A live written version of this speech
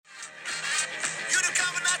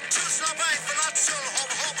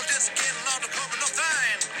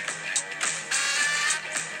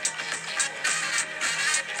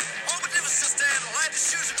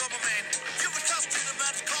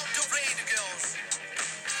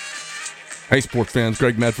Hey, sports fans,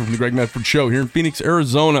 Greg Medford from The Greg Medford Show here in Phoenix,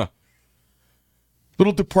 Arizona.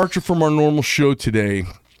 Little departure from our normal show today.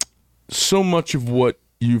 So much of what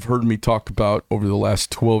you've heard me talk about over the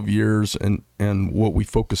last 12 years and what we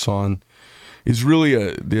focus on is really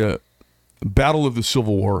the battle of the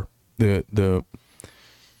Civil War, the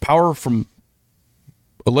power from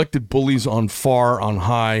elected bullies on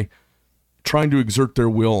high, trying to exert their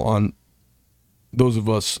will on those of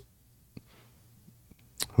us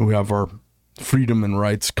who have our freedom and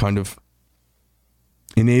rights kind of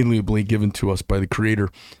inalienably given to us by the Creator.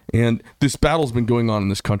 And this battle's been going on in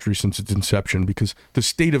this country since its inception because the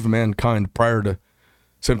state of mankind prior to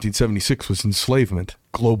 1776 was enslavement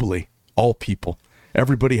globally. All people.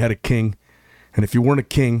 Everybody had a king. And if you weren't a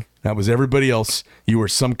king, that was everybody else. You were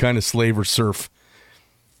some kind of slave or serf.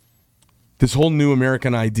 This whole new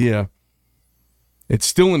American idea, it's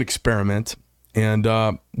still an experiment. And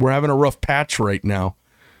we're having a rough patch right now.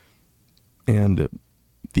 And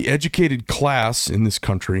the educated class in this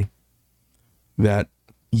country that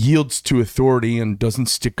yields to authority and doesn't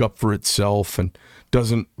stick up for itself and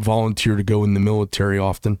doesn't volunteer to go in the military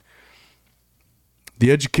often,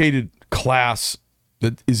 the educated class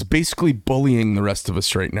that is basically bullying the rest of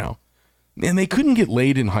us right now. And they couldn't get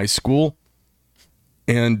laid in high school,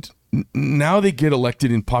 and now they get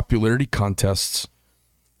elected in popularity contests,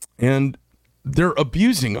 and they're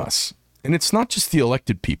abusing us. And it's not just the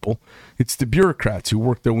elected people, it's the bureaucrats who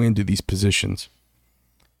work their way into these positions.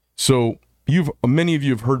 So many of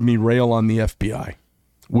you have heard me rail on the FBI,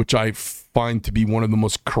 which I find to be one of the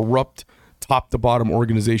most corrupt, top-to-bottom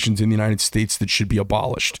organizations in the United States that should be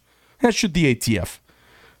abolished. As should the ATF.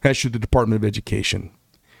 As should the Department of Education.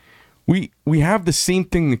 We have the same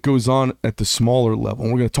thing that goes on at the smaller level,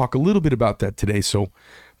 and we're going to talk a little bit about that today. So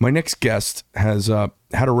my next guest has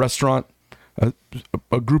had a restaurant,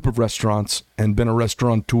 a group of restaurants, and been a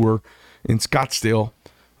restaurateur in Scottsdale.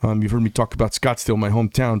 You've heard me talk about Scottsdale, my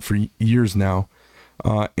hometown, for years now.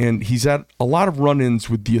 And he's had a lot of run-ins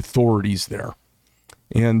with the authorities there.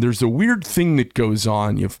 And there's a weird thing that goes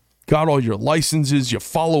on. You've got all your licenses, you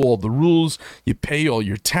follow all the rules, you pay all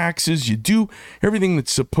your taxes, you do everything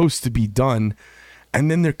that's supposed to be done. And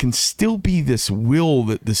then there can still be this will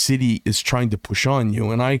that the city is trying to push on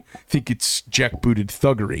you. And I think it's jackbooted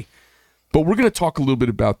thuggery. But we're going to talk a little bit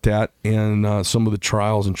about that and some of the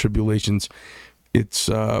trials and tribulations.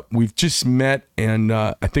 We've just met, and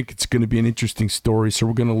I think it's going to be an interesting story, so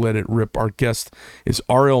we're going to let it rip. Our guest is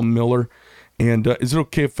R.L. Miller, and is it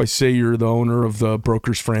okay if I say you're the owner of the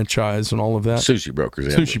Brokers franchise and all of that? Sushi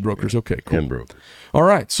Brokers. Sushi Brokers, okay, cool. And Brokers. All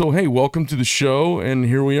right, so hey, welcome to the show, and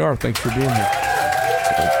here we are. Thanks for being here.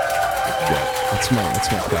 That's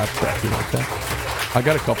my clap track. You like that? I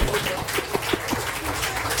got a couple of them.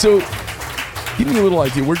 So, give me a little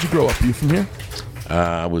idea. Where'd you grow up? Are you from here?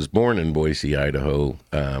 I was born in Boise, Idaho.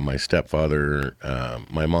 My stepfather,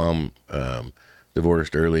 my mom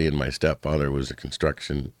divorced early, and my stepfather was a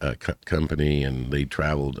construction company, and they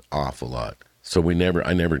traveled off a lot. So I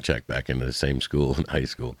never checked back into the same school in high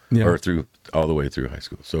school, or all the way through high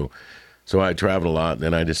school. So I traveled a lot.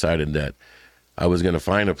 Then I decided that I was going to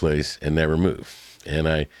find a place and never move. And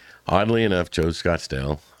I, oddly enough, chose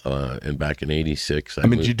Scottsdale. And back in '86,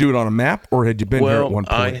 did you do it on a map, or had you been here at one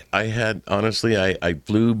point? I had, honestly, I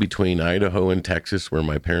flew between Idaho and Texas, where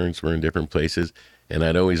my parents were in different places, and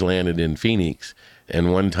I'd always landed in Phoenix.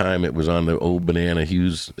 And one time it was on the old Banana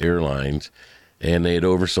Hughes Airlines, and they had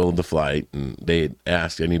oversold the flight, and they had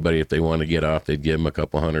asked anybody if they wanted to get off, they'd give them a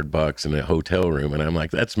couple $100 in a hotel room. And I'm like,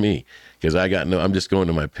 that's me, because I'm just going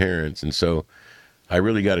to my parents. And so I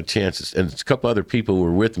really got a chance, and a couple other people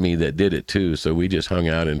were with me that did it too. So we just hung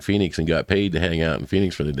out in Phoenix and got paid to hang out in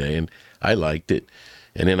Phoenix for the day, and I liked it.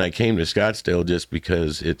 And then I came to Scottsdale just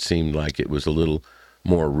because it seemed like it was a little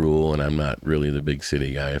more rural, and I'm not really the big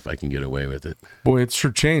city guy if I can get away with it. Boy, it's sure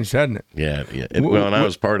changed, hasn't it? Yeah. And I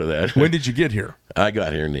was part of that. When did you get here? I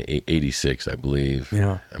got here in '86, I believe.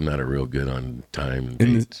 Yeah. I'm not a real good on time.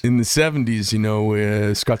 In the 70s,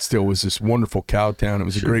 Scottsdale was this wonderful cow town. It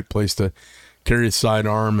was a great place to carry a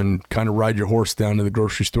sidearm and kind of ride your horse down to the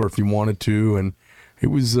grocery store if you wanted to, and it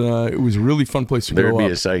was a really fun place to grow up. There'd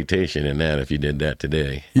be a citation in that if you did that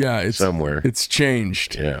today. Yeah, somewhere it's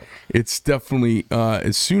changed. Yeah, it's definitely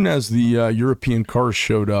as soon as the European cars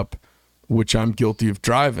showed up, which I'm guilty of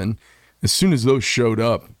driving. As soon as those showed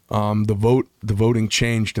up, the voting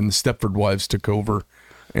changed, and the Stepford wives took over.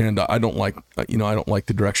 And I don't like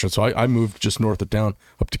the direction, so I moved just north of town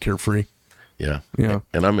up to Carefree. Yeah. Yeah.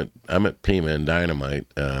 And I'm at Pima and Dynamite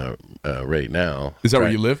right now. Is that where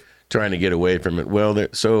you live? Trying to get away from it. Well,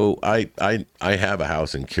 so I have a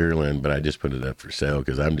house in Kierland, but I just put it up for sale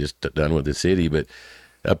because I'm just done with the city. But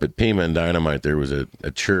up at Pima and Dynamite, there was a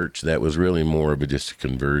church that was really more of just a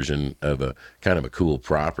conversion of a kind of a cool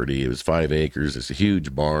property. It was 5 acres. It's a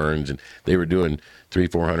huge barns, and they were doing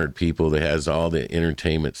 300-400 people. It has all the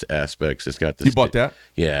entertainment aspects. It's got this. You bought that?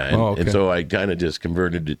 Yeah, and, Okay. and so I kind of just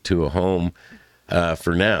converted it to a home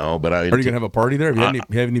for now. But Are you gonna have a party there? Have you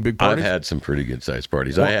had any big parties? I've had some pretty good sized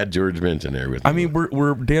parties. I had George Minton there with me. I mean,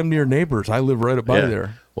 we're damn near neighbors. I live right up by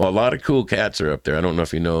there. Well, a lot of cool cats are up there. I don't know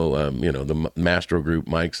if you know, the Mastro Group.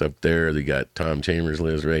 Mike's up there. They got Tom Chambers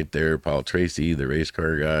lives right there. Paul Tracy, the race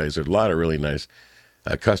car guys. There's a lot of really nice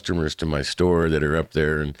customers to my store that are up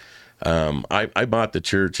there. And I bought the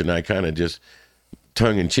church, and I kind of just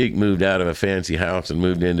tongue in cheek moved out of a fancy house and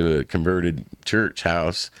moved into a converted church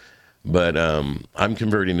house. But I'm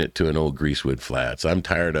converting it to an old greasewood flats. I'm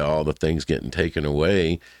tired of all the things getting taken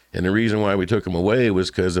away. And the reason why we took them away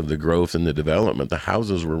was because of the growth and the development. The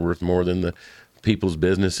houses were worth more than the people's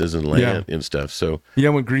businesses and land and stuff. So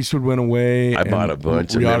when Greasewood went away, I bought a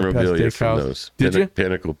bunch of memorabilia from those. Did you?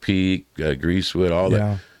 Pinnacle Peak, Greasewood, all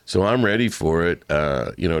that. So I'm ready for it.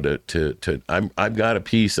 I've got a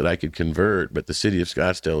piece that I could convert, but the city of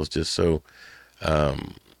Scottsdale is just so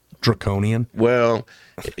draconian. Well,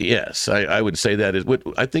 yes, I would say that is what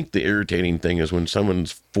I think. The irritating thing is when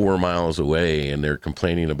someone's 4 miles away and they're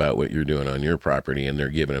complaining about what you're doing on your property, and they're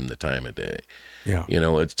giving them the time of day. Yeah,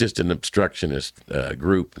 it's just an obstructionist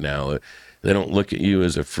group now. They don't look at you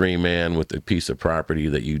as a free man with a piece of property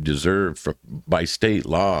that you deserve by state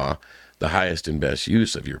law, the highest and best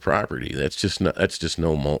use of your property. That's just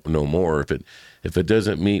no more. If it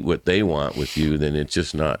doesn't meet what they want with you, then it's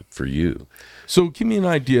just not for you. So give me an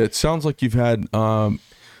idea. It sounds like you've had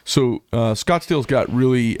Scottsdale's got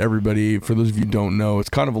really everybody. For those of you who don't know, it's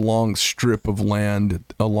kind of a long strip of land,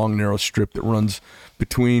 a long narrow strip that runs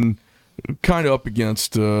between, kind of up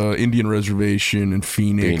against Indian Reservation and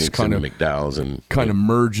Phoenix, kind of McDowell's, and kind of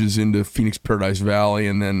merges into Phoenix Paradise Valley,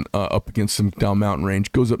 and then up against the McDowell Mountain Range,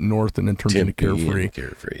 goes up north and then turns into Carefree.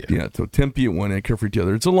 So Tempe at one end, Carefree at the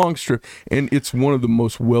other. It's a long strip, and it's one of the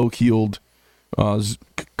most well-heeled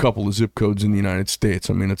couple of zip codes in the United States.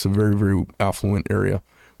 I mean, it's a very, very affluent area,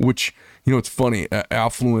 which, it's funny.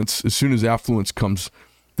 Affluence, as soon as affluence comes,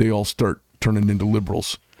 they all start turning into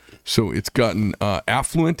liberals. So it's gotten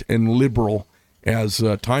affluent and liberal as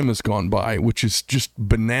time has gone by, which is just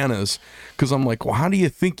bananas. Because I'm like, well, how do you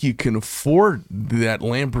think you can afford that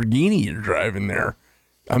Lamborghini you're driving there?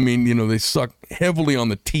 I mean, they suck heavily on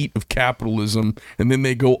the teat of capitalism, and then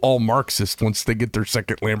they go all Marxist once they get their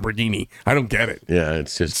second Lamborghini. I don't get it. Yeah,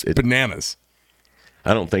 it's bananas.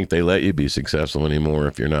 I don't think they let you be successful anymore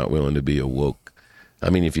if you're not willing to be a woke. I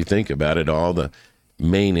mean, if you think about it, all the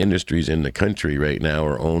main industries in the country right now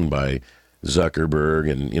are owned by Zuckerberg,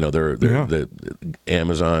 and they're the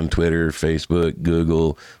Amazon, Twitter, Facebook,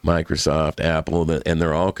 Google, Microsoft, Apple, and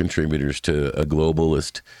they're all contributors to a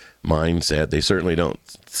globalist mindset. They certainly don't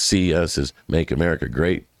see us as make America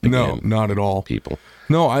great again. No, not at all. People.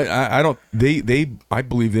 No, I don't. I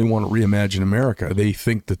believe they want to reimagine America. They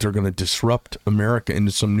think that they're going to disrupt America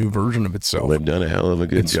into some new version of itself. Well, they've done a hell of a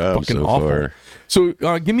good job so far. So,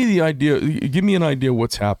 give me the idea. Give me an idea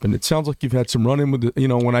what's happened. It sounds like you've had some run-in with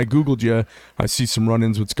when I Googled you, I see some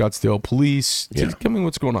run-ins with Scottsdale police. Tell me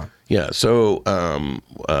what's going on. Yeah. So,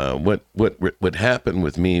 what happened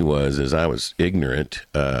with me was I was ignorant,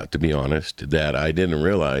 to be honest, that I didn't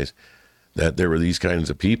realize that there were these kinds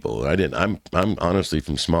of people. I'm honestly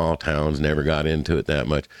from small towns, never got into it that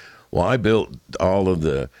much. Well, I built all of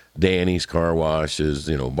the Danny's car washes,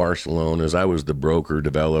 Barcelona's. I was the broker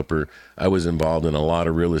developer. I was involved in a lot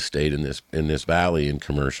of real estate in this valley and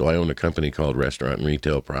commercial. I owned a company called Restaurant and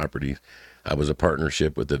Retail Properties. I was a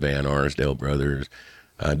partnership with the Van Arsdale brothers.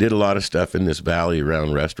 I did a lot of stuff in this valley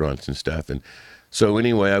around restaurants and stuff. And so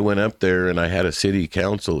anyway, I went up there and I had a city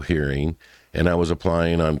council hearing, and I was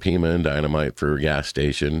applying on Pima and Dynamite for a gas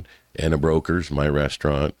station and a broker's, my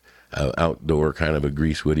restaurant, outdoor kind of a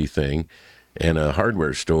greasewoody thing, and a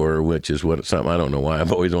hardware store, which is something I don't know why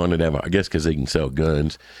I've always wanted to have. I guess because they can sell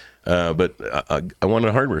guns. But I wanted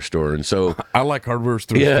a hardware store, and so I like hardware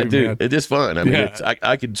stores. Yeah, too, dude, man. It's fun. I mean,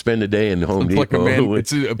 I could spend a day in Home Depot.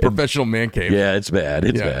 It's a professional man cave. Yeah, it's bad.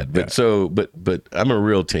 It's bad. But I'm a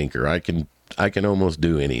real tinker. I can almost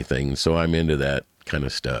do anything. So I'm into that kind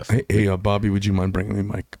of stuff. Hey, Bobby, would you mind bringing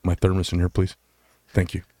me my thermos in here, please?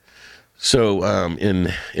 Thank you. So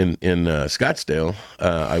in Scottsdale,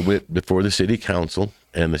 I went before the city council,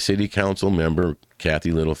 and the city council member,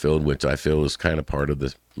 Kathy Littlefield, which I feel is kind of part of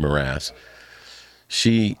the morass,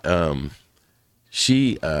 she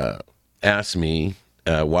asked me,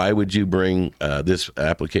 why would you bring this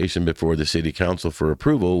application before the city council for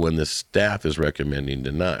approval when the staff is recommending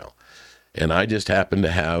denial? And I just happened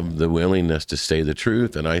to have the willingness to say the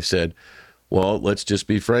truth. And I said, well, let's just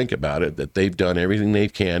be frank about it, that they've done everything they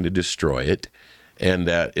can to destroy it, and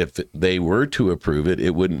that if they were to approve it,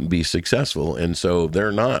 it wouldn't be successful. And so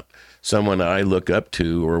they're not someone I look up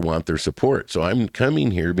to or want their support. So I'm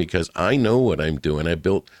coming here because I know what I'm doing. I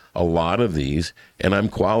built a lot of these, and I'm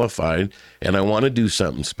qualified, and I want to do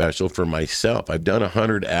something special for myself. I've done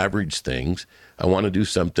 100 average things. I want to do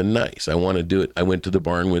something nice. I want to do it. I went to the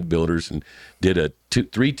Barnwood Builders and did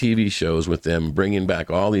 3 TV shows with them, bringing back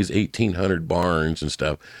all these 1,800 barns and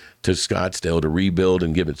stuff to Scottsdale to rebuild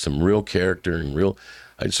and give it some real character and real.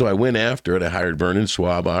 So I went after it. I hired Vernon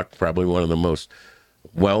Swabach, probably one of the most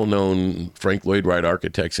well-known Frank Lloyd Wright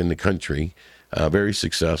architects in the country. Very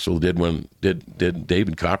successful. Did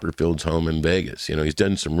David Copperfield's home in Vegas. He's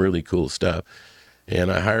done some really cool stuff.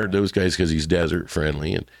 And I hired those guys because he's desert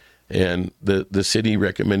friendly. And the city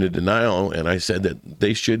recommended denial, and I said that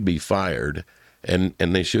they should be fired, and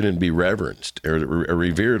they shouldn't be reverenced or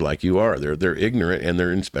revered like you are. They're ignorant, and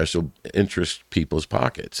they're in special interest people's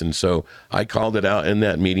pockets. And so I called it out in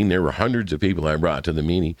that meeting. There were hundreds of people I brought to the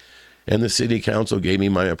meeting, and the city council gave me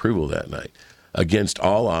my approval that night. Against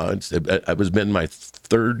all odds, it was been my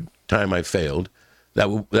 3rd time I failed. That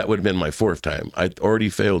would have been my 4th time. I'd already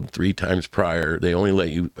failed 3 times prior. They only let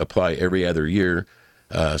you apply every other year.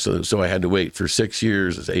 So I had to wait for 6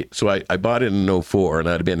 years. So I bought it in 04, and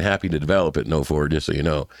I'd have been happy to develop it in 04, just so you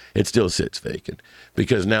know. It still sits vacant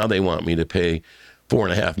because now they want me to pay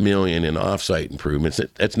 $4.5 million in offsite improvements.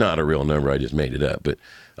 That's not a real number. I just made it up. But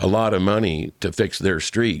a lot of money to fix their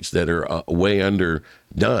streets that are way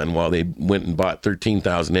underdone, while they went and bought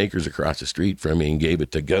 13,000 acres across the street from me and gave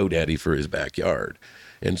it to GoDaddy for his backyard.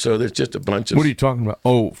 And so there's just a bunch of... What are you talking about?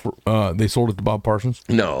 Oh, they sold it to Bob Parsons?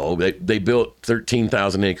 No, they built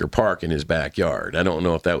 13,000 acre park in his backyard. I don't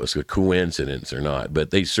know if that was a coincidence or not,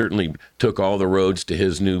 but they certainly took all the roads to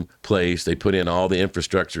his new place. They put in all the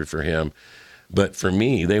infrastructure for him. But for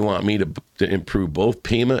me, they want me to improve both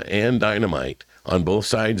Pima and Dynamite on both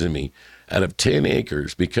sides of me out of 10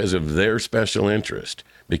 acres because of their special interest,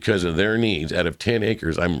 because of their needs. Out of 10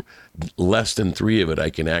 acres, I'm less than 3 of it I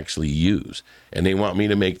can actually use. And they want me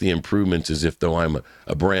to make the improvements as if though I'm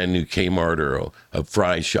a brand new Kmart or a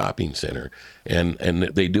Fry's shopping center. And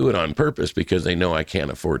they do it on purpose because they know I can't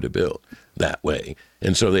afford to build that way.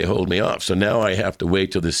 And so they hold me off. So now I have to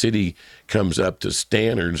wait till the city comes up to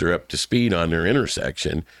standards or up to speed on their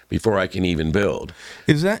intersection before I can even build.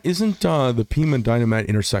 Isn't the Pima Dynamite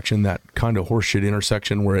intersection that kind of horseshit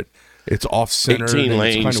intersection where it's off-center? 18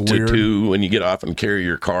 lanes it's to weird? 2 when you get off and carry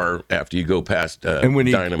your car after you go past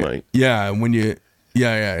Dynamite.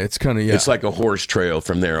 It's kind of, It's like a horse trail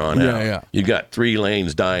from there on out. Yeah. You got 3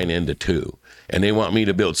 lanes dying into 2. And they want me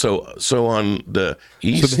to build. So on the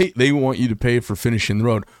east... So they want you to pay for finishing the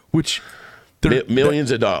road, which... millions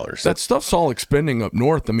of dollars. That stuff's all expending up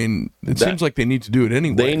north. I mean, seems like they need to do it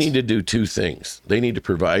anyway. They need to do 2 things. They need to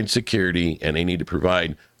provide security, and they need to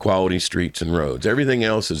provide quality streets and roads. Everything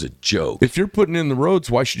else is a joke. If you're putting in the roads,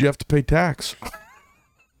 why should you have to pay tax?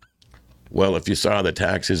 Well, if you saw the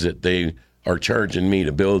taxes that they are charging me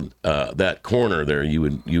to build that corner there, you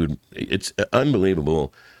would. It's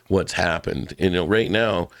unbelievable what's happened. Right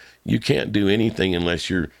now, you can't do anything unless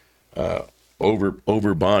you're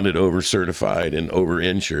over bonded, over certified, and over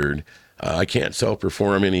insured. I can't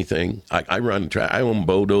self-perform anything. I own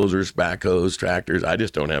bulldozers, backhoes, tractors. I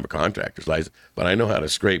just don't have a contractor's license, but I know how to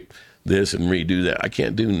scrape this and redo that. I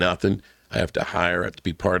can't do nothing. I have to hire. I have to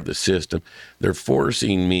be part of the system. They're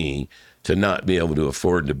forcing me to not be able to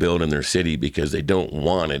afford to build in their city because they don't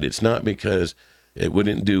want it. It's not because it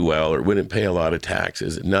wouldn't do well or wouldn't pay a lot of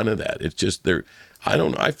taxes. None of that. It's just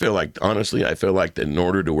I feel like that in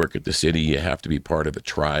order to work at the city, you have to be part of a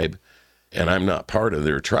tribe, and I'm not part of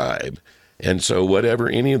their tribe. And so whatever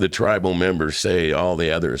any of the tribal members say, all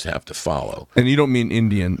the others have to follow. And you don't mean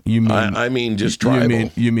Indian. You mean I mean just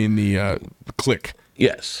tribal. You mean the clique.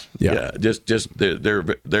 Yes. Yeah. Just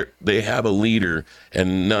they have a leader,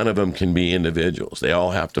 and none of them can be individuals. They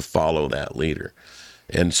all have to follow that leader.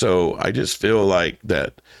 And so I just feel like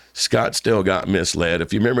that Scottsdale got misled.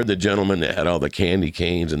 If you remember the gentleman that had all the candy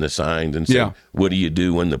canes and the signs and said, what do you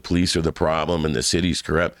do when the police are the problem and the city's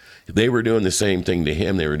corrupt? They were doing the same thing to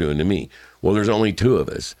him they were doing to me. Well, there's only 2 of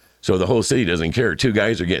us. So the whole city doesn't care. 2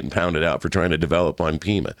 guys are getting pounded out for trying to develop on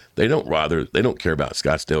Pima. They don't care about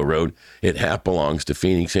Scottsdale Road. It half belongs to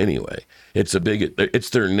Phoenix anyway. It's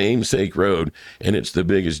their namesake road, and it's the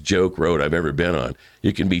biggest joke road I've ever been on.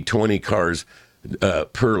 You can be 20 cars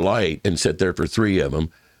per light and sit there for 3 of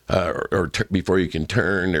them. Before you can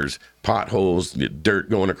turn, there's potholes, dirt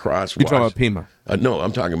going across. You're talking about Pima? No,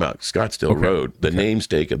 I'm talking about Scottsdale Road, the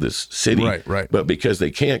namesake of this city. Right. But because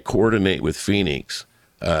they can't coordinate with Phoenix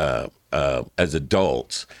as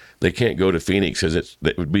adults, they can't go to Phoenix because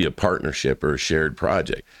it would be a partnership or a shared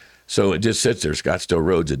project. So it just sits there. Scottsdale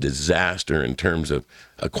Road's a disaster in terms of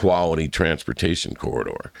a quality transportation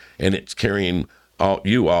corridor, and it's carrying all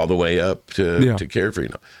the way up to Carefree.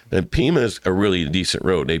 And Pima's a really decent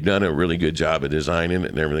road. They've done a really good job of designing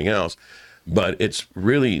it and everything else, but it's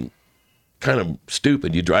really kind of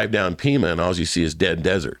stupid. You drive down Pima and all you see is dead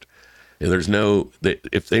desert. And there's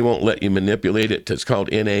if they won't let you manipulate it, it's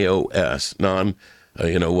called NAOS,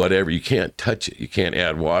 whatever. You can't touch it. You can't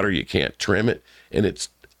add water. You can't trim it. And it's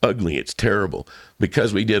ugly. It's terrible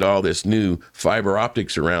because we did all this new fiber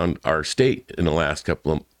optics around our state in the last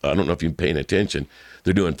couple of, I don't know if you've been paying attention.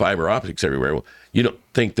 They're doing fiber optics everywhere. Well, you don't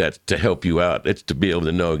think that's to help you out. It's to be able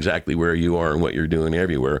to know exactly where you are and what you're doing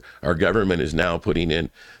everywhere. Our government is now putting in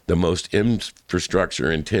the most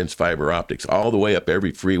infrastructure intense fiber optics all the way up every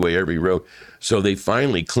freeway, every road. So they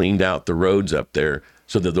finally cleaned out the roads up there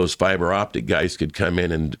so that those fiber optic guys could come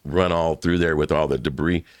in and run all through there with all the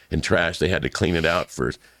debris and trash. They had to clean it out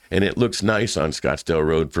first. And it looks nice on Scottsdale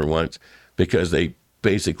Road for once because they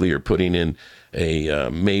basically are putting in a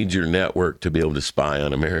major network to be able to spy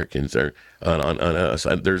on Americans or on us.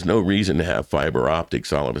 There's no reason to have fiber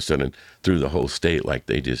optics all of a sudden through the whole state like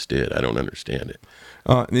they just did. I don't understand it.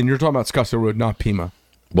 And you're talking about Scottsdale Road, not Pima.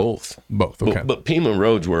 Both. Okay. But Pima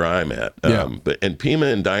Road's where I'm at. And Pima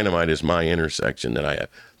and Dynamite is my intersection that I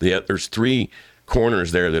have. There's 3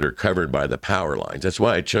 corners there that are covered by the power lines. That's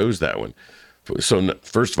why I chose that one. So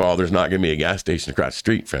first of all, there's not going to be a gas station across the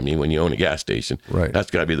street from you when you own a gas station. Right.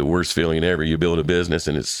 That's got to be the worst feeling ever. You build a business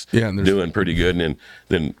and it's doing pretty good, and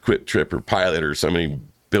then Quick Trip or Pilot or somebody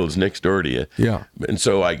builds next door to you. Yeah. And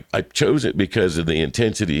so I chose it because of the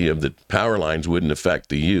intensity of the power lines wouldn't affect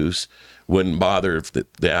the use, wouldn't bother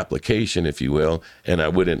the application, if you will, and I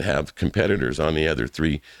wouldn't have competitors on the other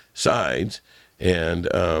 3 sides. And,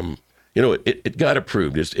 it got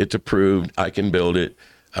approved. It's approved. I can build it.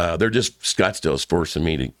 They're just, Scottsdale's forcing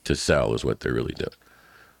me to sell is what they're really doing.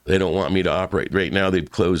 They don't want me to operate. Right now, they've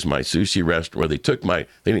closed my sushi restaurant. They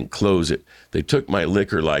didn't close it. They took my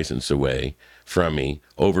liquor license away from me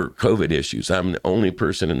over COVID issues. I'm the only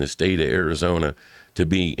person in the state of Arizona to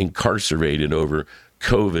be incarcerated over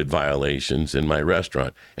COVID violations in my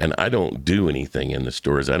restaurant. And I don't do anything in the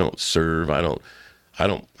stores. I don't serve. I'm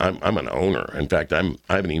an owner. In fact, I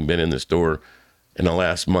haven't even been in the store in the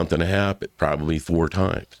last month and a half, probably 4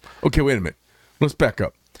 times. Okay, wait a minute. Let's back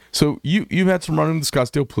up. So you've had some running with the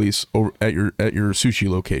Scottsdale Police over at your sushi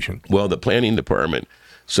location. Well, the planning department.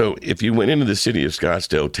 So if you went into the city of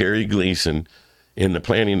Scottsdale, Terry Gleason in the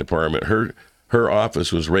planning department, her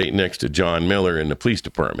office was right next to John Miller in the police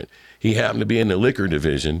department. He happened to be in the liquor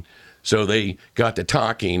division, so they got to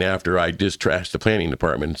talking after I just trashed the planning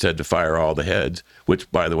department and said to fire all the heads,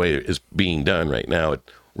 which, by the way, is being done right now.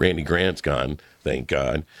 Randy Grant's gone, thank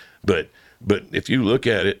God. But if you look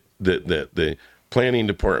at it, the planning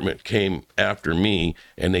department came after me,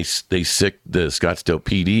 and they sicked the Scottsdale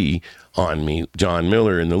PD on me, John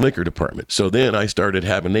Miller, in the liquor department. So then I started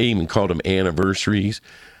having, they even called them anniversaries.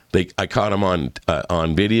 I caught them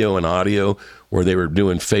on video and audio where they were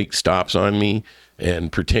doing fake stops on me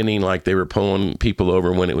and pretending like they were pulling people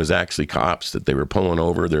over when it was actually cops that they were pulling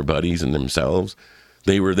over their buddies and themselves.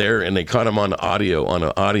 They were there, and they caught him on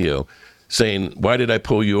audio saying, "Why did I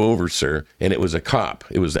pull you over, sir?" And it was a cop.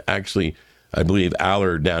 It was actually, I believe,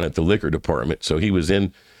 Allard down at the liquor department. So he was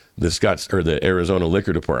in the Arizona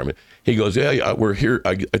liquor department. He goes, "Yeah, we're here.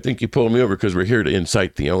 I think you pulled me over because we're here to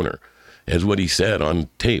incite the owner," is what he said on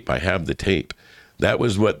tape. I have the tape. That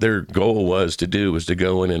was what their goal was to do, was to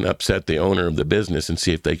go in and upset the owner of the business and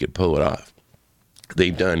see if they could pull it off.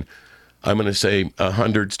 They've done, I'm going to say,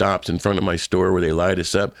 100 stops in front of my store where they light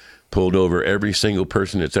us up, pulled over every single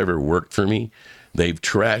person that's ever worked for me. They've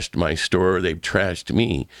trashed my store. They've trashed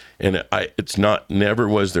me. And never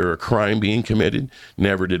was there a crime being committed.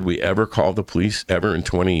 Never did we ever call the police ever in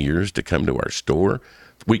 20 years to come to our store.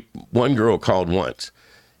 One girl called once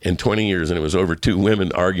in 20 years, and it was over 2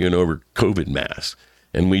 women arguing over COVID masks.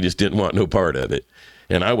 And we just didn't want no part of it.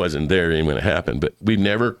 And I wasn't there even when it happened, but we've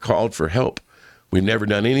never called for help. We've never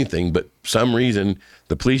done anything, but some reason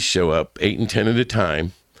the police show up 8 and 10 at a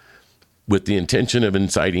time with the intention of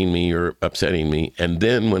inciting me or upsetting me. And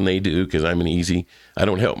then when they do, because I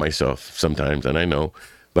don't help myself sometimes, and I know,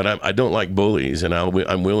 but I don't like bullies, and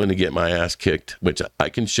I'm willing to get my ass kicked, which I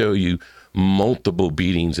can show you multiple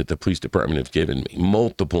beatings that the police department have given me,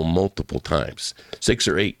 multiple times, 6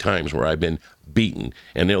 or 8 times where I've been beaten,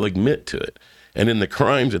 and they'll admit to it. And then the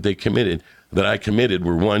crimes that I committed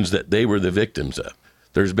were ones that they were the victims of.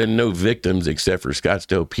 There's been no victims except for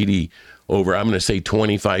Scottsdale PD over, I'm going to say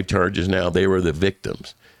 25 charges now. They were the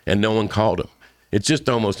victims, and no one called them. It's just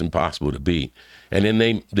almost impossible to beat. And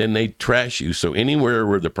then they trash you. So anywhere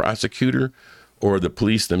where the prosecutor or the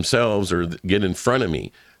police themselves or get in front of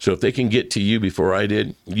me, so if they can get to you before I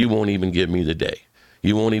did, you won't even give me the day.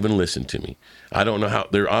 You won't even listen to me. I don't know how.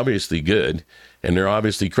 They're obviously good and they're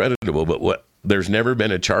obviously creditable, but there's never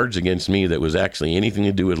been a charge against me that was actually anything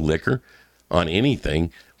to do with liquor on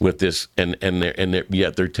anything with this,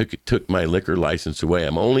 yet they took my liquor license away.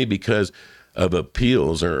 I'm only because of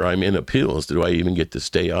appeals, or I'm in appeals, do I even get to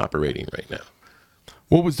stay operating right now.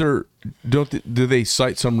 What was their? Do they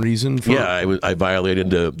cite some reason for? Yeah, I violated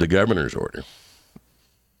the governor's order.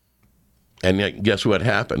 And yet, guess what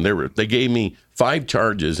happened? They gave me 5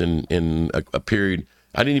 charges in a period.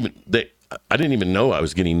 I didn't even know I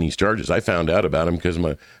was getting these charges. I found out about them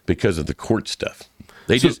because of the court stuff.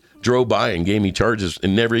 They just drove by and gave me charges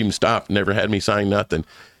and never even stopped, never had me sign nothing.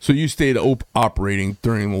 So you stayed operating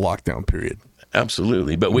during the lockdown period?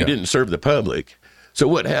 Absolutely, but we didn't serve the public. So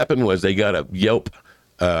what happened was they got a Yelp,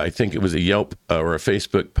 I think it was a Yelp or a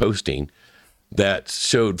Facebook posting that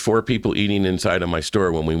showed 4 people eating inside of my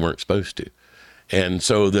store when we weren't supposed to. And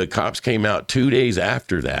so the cops came out 2 days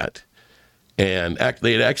after that, and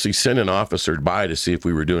they had actually sent an officer by to see if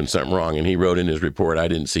we were doing something wrong, and he wrote in his report, I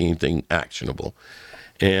didn't see anything actionable.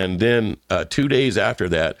 And then 2 days after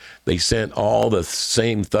that, they sent all the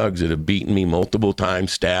same thugs that have beaten me multiple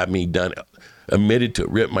times, stabbed me, admitted to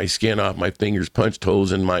rip my skin off my fingers, punched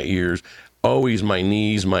holes in my ears. Always my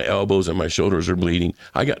knees, my elbows, and my shoulders are bleeding.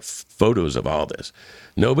 I got photos of all this.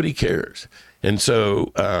 Nobody cares. And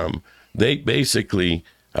so they basically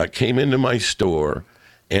came into my store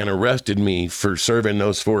and arrested me for serving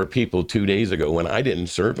those 4 people 2 days ago when I didn't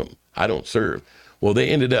serve them. I don't serve. Well,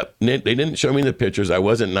 they didn't show me the pictures. I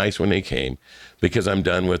wasn't nice when they came because I'm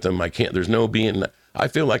done with them. I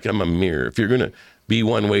feel like I'm a mirror. If you're going to be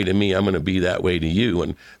one way to me, I'm going to be that way to you.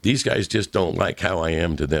 And these guys just don't like how I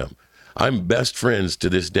am to them. I'm best friends to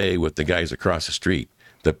this day with the guys across the street,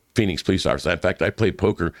 the Phoenix police officers. In fact, I play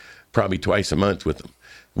poker probably twice a month with them.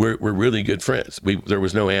 We're really good friends. There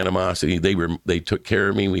was no animosity. They took care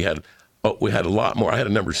of me. We had a lot more. I had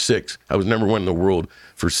a number 6. I was number 1 in the world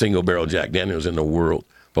for single barrel Jack Daniels in the world.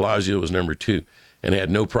 Bellagio was number 2, and I had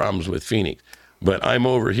no problems with Phoenix. But I'm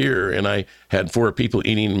over here, and I had 4 people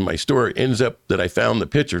eating in my store. It ends up that I found the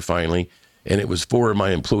picture finally, and it was 4 of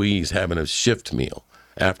my employees having a shift meal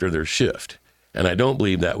after their shift. And I don't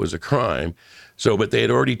believe that was a crime. But they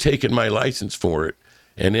had already taken my license for it,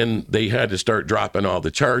 and then they had to start dropping all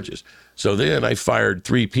the charges. So then I fired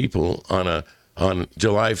 3 people on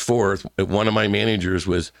July 4th. One of my managers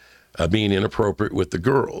was being inappropriate with the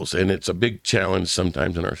girls, and it's a big challenge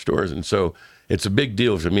sometimes in our stores. And so it's a big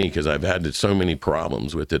deal for me because I've had so many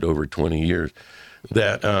problems with it over 20 years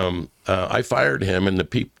that I fired him, and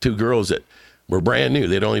the 2 girls that were brand new,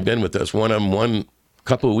 they'd only been with us, one of them one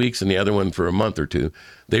couple of weeks and the other one for a month or 2.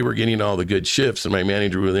 They were getting all the good shifts, and my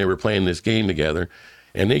manager, they were playing this game together,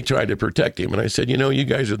 and they tried to protect him. And I said, you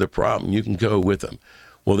guys are the problem. You can go with them.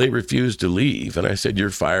 Well, they refused to leave, and I said, you're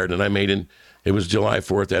fired. And it was July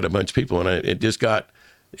 4th, I had a bunch of people, and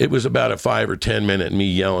it was about a 5 or 10 minute me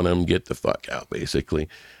yelling at them, get the fuck out, basically.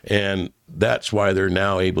 And that's why they're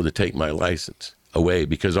now able to take my license away,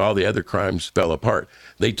 because all the other crimes fell apart.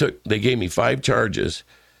 They gave me 5 charges,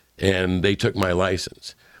 and they took my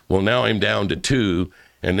license. Well, now I'm down to 2,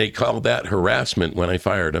 and they called that harassment when I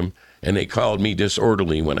fired them, and they called me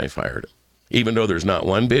disorderly when I fired them. Even though there's not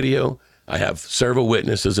one video, I have several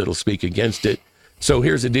witnesses that'll speak against it. So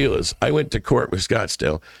here's the deal is I went to court with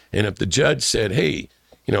Scottsdale, and if the judge said, hey,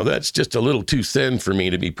 that's just a little too thin for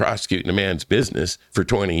me to be prosecuting a man's business for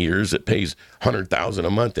 20 years that pays $100,000 a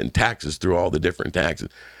month in taxes through all the different taxes,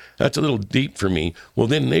 that's a little deep for me. Well,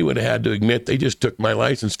 then they would have had to admit they just took my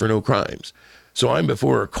license for no crimes. So I'm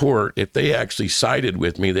before a court. If they actually sided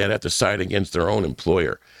with me, they'd have to side against their own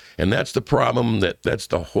employer. And that's the problem. That's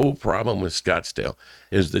the whole problem with Scottsdale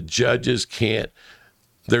is the judges can't.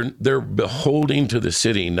 They're beholden to the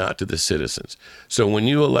city, not to the citizens. So when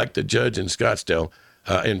you elect a judge in Scottsdale,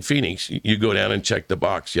 in Phoenix, you go down and check the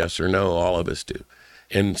box, yes or no. All of us do.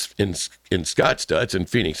 In Scottsdale, it's in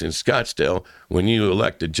Phoenix. In Scottsdale, when you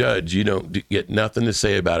elect a judge, you don't get nothing to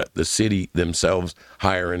say about it. The city themselves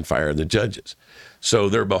hire and fire the judges. So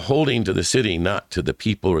they're beholden to the city, not to the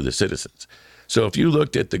people or the citizens. So if you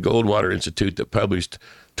looked at the Goldwater Institute that published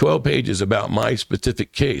 12 pages about my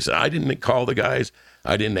specific case. I didn't call the guys.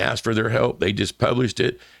 I didn't ask for their help. They just published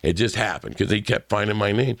it. It just happened because they kept finding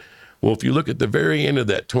my name. Well, if you look at the very end of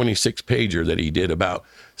that 26-pager that he did about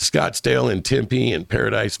Scottsdale and Tempe and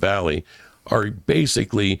Paradise Valley, are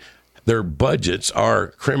basically their budgets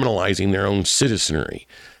are criminalizing their own citizenry.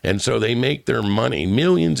 And so they make their money,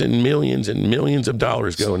 millions and millions and millions of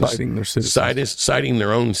dollars going citing their citizens. citing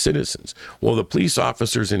their own citizens. Well, the police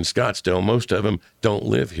officers in Scottsdale, most of them don't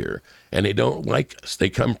live here, and they don't like us. They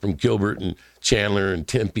come from Gilbert and Chandler and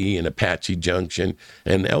Tempe and Apache Junction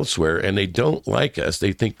and elsewhere, and they don't like us.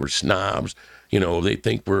 They think we're snobs. They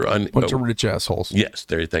think we're bunch of rich assholes. Yes,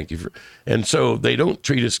 thank you for. And so they don't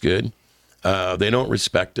treat us good. They don't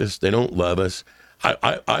respect us. They don't love us.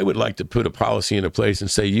 I would like to put a policy into place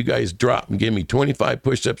and say, you guys drop and give me 25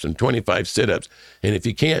 push-ups and 25 sit-ups. And if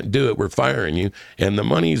you can't do it, we're firing you. And the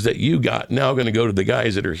monies that you got now going to go to the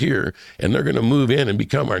guys that are here, and they're going to move in and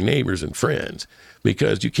become our neighbors and friends.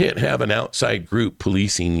 Because you can't have an outside group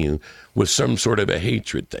policing you with some sort of a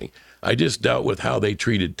hatred thing. I just dealt with how they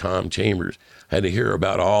treated Tom Chambers. I had to hear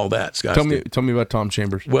about all that. Scott, tell me about Tom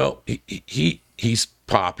Chambers. Well, he's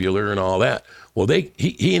popular and all that. Well,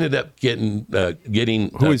 he ended up getting.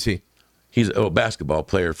 Who is he? He's a basketball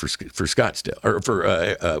player for Scottsdale or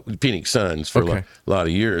for Phoenix Suns for a lot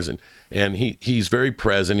of years, and he's very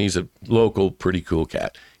present. He's a local, pretty cool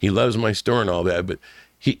cat. He loves my store and all that, but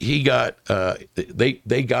he got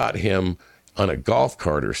they got him on a golf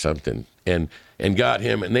cart or something, and got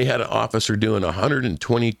him, and they had an officer doing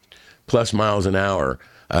 120 plus miles an hour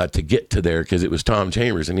to get to there because it was Tom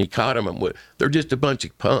Chambers, and he caught him. They're just a bunch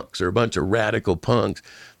of punks. They're a bunch of radical punks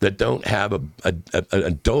that don't have an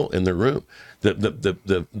adult in the room.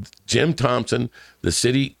 The Jim Thompson, the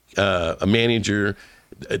city manager,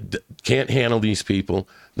 can't handle these people.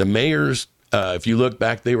 The mayors, if you look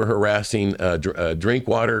back, they were harassing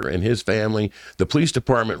Drinkwater and his family. The police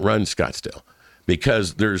department runs Scottsdale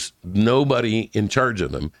because there's nobody in charge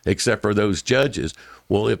of them except for those judges.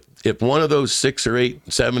 Well, if one of those 6 or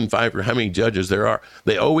 8, 7, 5, or how many judges there are,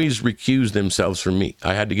 they always recuse themselves from me.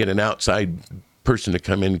 I had to get an outside person to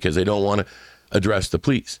come in because they don't want to address the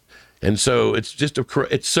police. And so it's just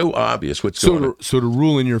it's so obvious what's going on. So to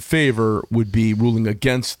rule in your favor would be ruling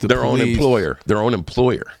against their police. Their own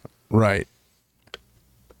employer. Right.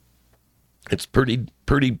 It's pretty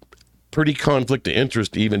conflict of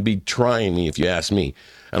interest to even be trying me, if you ask me.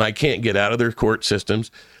 And I can't get out of their court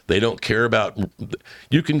systems. They don't care about.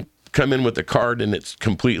 You can come in with a card and it's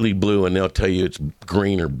completely blue, and they'll tell you it's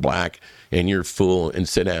green or black, and you're full and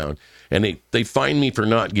sit down. And they find me for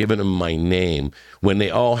not giving them my name when they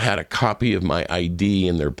all had a copy of my ID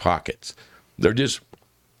in their pockets. They're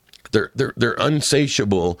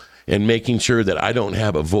unsatiable in making sure that I don't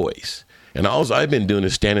have a voice. And all I've been doing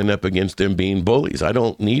is standing up against them being bullies. I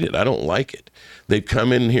don't need it. I don't like it. They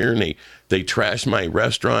come in here and they trash my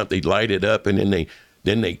restaurant. They light it up, and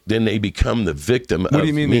then they become the victim of me. What do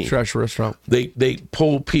you mean they trash a restaurant? They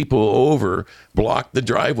pull people over, block the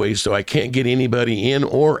driveway so I can't get anybody in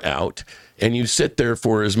or out, and you sit there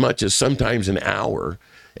for as much as sometimes an hour.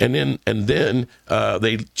 And then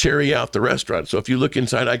they cherry out the restaurant. So if you look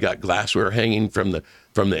inside, I got glassware hanging from the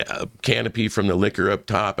canopy from the liquor up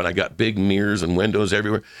top, and I got big mirrors and windows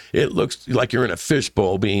everywhere. It looks like you're in a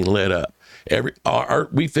fishbowl being lit up.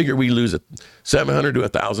 We figure we lose $700 to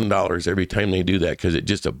 $1,000 every time they do that because it's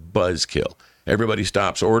just a buzzkill. Everybody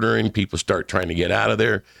stops ordering. People start trying to get out of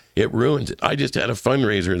there. It ruins it. I just had a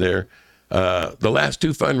fundraiser there. The last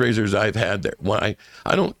 2 fundraisers I've had there. Why?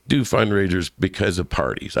 I don't do fundraisers because of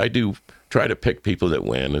parties. I do try to pick people that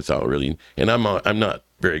win. It's all really, and I'm not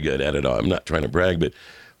very good at it all. I'm not trying to brag,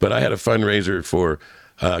 but I had a fundraiser for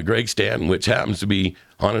Greg Stanton, which happens to be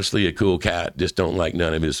honestly a cool cat. Just don't like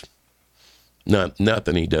none of his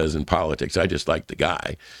nothing he does in politics. I just like the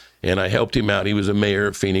guy. And I helped him out. He was a mayor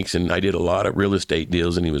of Phoenix, and I did a lot of real estate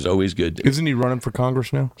deals, and he was always good. Isn't he running for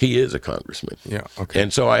Congress now? He is a congressman. Yeah, okay.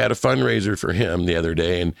 And so I had a fundraiser for him the other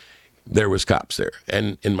day, and there was cops there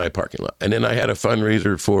and in my parking lot. And then I had a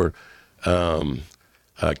fundraiser for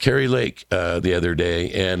Kerry Lake the other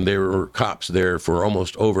day, and there were cops there for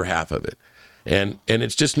almost over half of it. And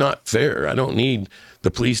it's just not fair. I don't need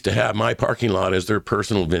the police to have my parking lot as their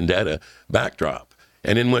personal vendetta backdrop.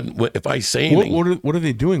 And then if I say anything, what are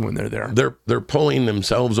they doing when they're there? They're pulling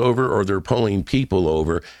themselves over, or they're pulling people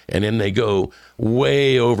over, and then they go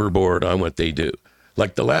way overboard on what they do.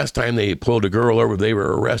 Like the last time they pulled a girl over, they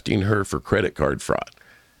were arresting her for credit card fraud.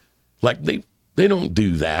 Like they don't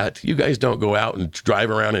do that. You guys don't go out and drive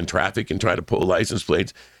around in traffic and try to pull license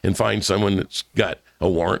plates and find someone that's got a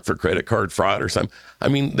warrant for credit card fraud or something. I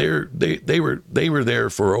mean, they were there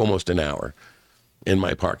for almost an hour. in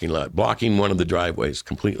my parking lot, blocking one of the driveways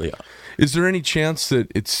completely off. Is there any chance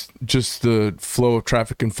that it's just the flow of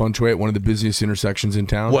traffic in Funchway at one of the busiest intersections in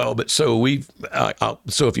town? Well, but so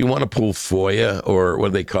so if you want to pull FOIA, or what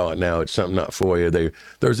do they call it now? It's something, not FOIA.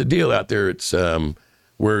 There's a deal out there. It's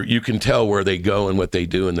where you can tell where they go and what they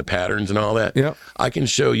do and the patterns and all that. Yeah. I can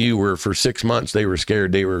show you where for 6 months they were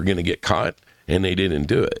scared they were going to get caught and they didn't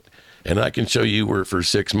do it. And I can show you where for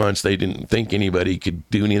 6 months they didn't think anybody could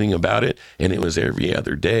do anything about it, and it was every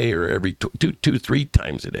other day or every two, 3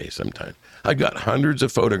 times a day sometimes. I've got hundreds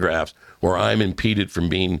of photographs where I'm impeded from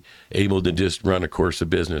being able to just run a course of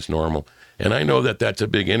business normal. And I know that that's a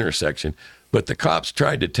big intersection, but the cops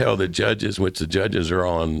tried to tell the judges, which the judges are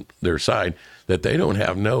on their side, that I don't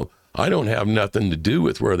have nothing to do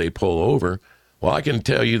with where they pull over. Well, I can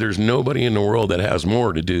tell you there's nobody in the world that has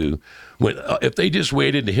more to do. If they just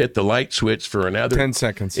waited to hit the light switch for another 10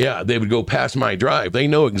 seconds. Yeah, they would go past my drive. They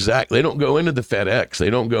know exactly. They don't go into the FedEx. They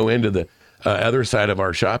don't go into the other side of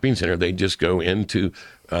our shopping center. They just go into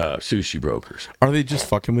Sushi Brokers. Are they just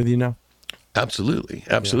fucking with you now? Absolutely.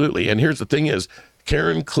 And here's the thing is,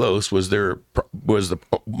 Karen Close was the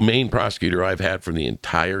main prosecutor I've had for the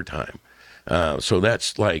entire time. So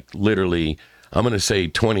that's like literally, I'm going to say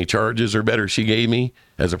 20 charges or better she gave me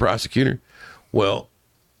as a prosecutor. Well,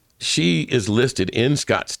 she is listed in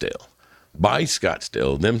Scottsdale by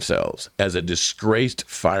Scottsdale themselves as a disgraced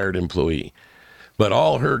fired employee. But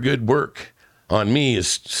all her good work on me is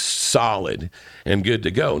solid and good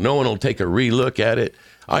to go. No one will take a relook at it.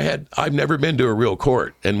 I've never been to a real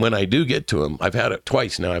court. And when I do get to them, I've had it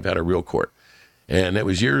twice now. I've had a real court. And it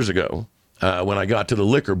was years ago when I got to the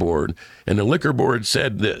liquor board. And the liquor board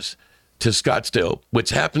said this to Scottsdale,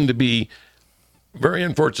 which happened to be very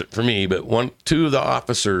unfortunate for me, but two of the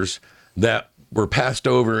officers that were passed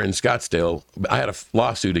over in Scottsdale, I had a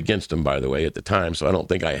lawsuit against them, by the way, at the time, so I don't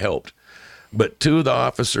think I helped. But two of the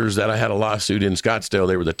officers that I had a lawsuit in Scottsdale,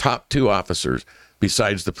 they were the top 2 officers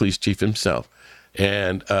besides the police chief himself.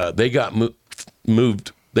 And they got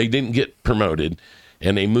moved. They didn't get promoted,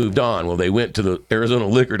 and they moved on. Well, they went to the Arizona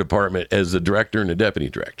Liquor Department as the director and the deputy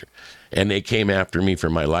director. And they came after me for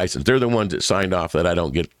my license. They're the ones that signed off that I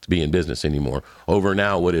don't get to be in business anymore. Over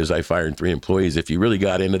now, what is I fired 3 employees. If you really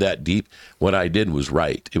got into that deep, what I did was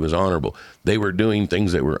right. It was honorable. They were doing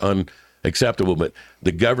things that were unacceptable, but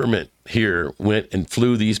the government here went and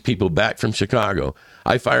flew these people back from Chicago.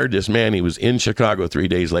 I fired this man. He was in Chicago 3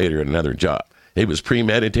 days later at another job. It was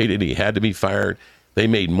premeditated. He had to be fired. They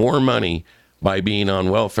made more money by being on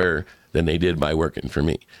welfare than they did by working for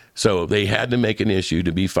me. So they had to make an issue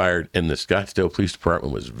to be fired, and the Scottsdale Police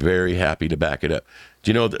Department was very happy to back it up.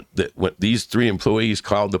 Do you know that when these 3 employees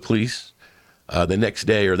called the police the next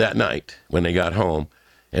day or that night when they got home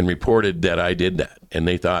and reported that I did that, and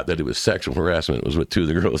they thought that it was sexual harassment, was what 2 of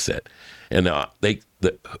the girls said. And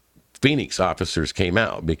the Phoenix officers came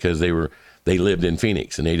out because they lived in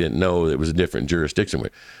Phoenix and they didn't know it was a different jurisdiction.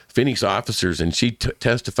 Phoenix officers, and she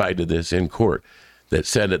testified to this in court, that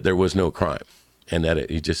said that there was no crime and that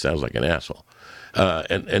he just sounds like an asshole.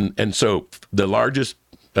 And so the largest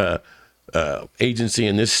agency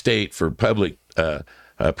in this state for public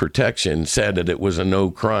protection said that it was a no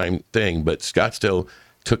crime thing, but Scottsdale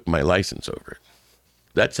took my license over it.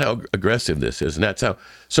 That's how aggressive this is. And that's how,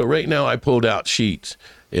 so right now I pulled out sheets.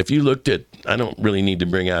 If you looked at, I don't really need to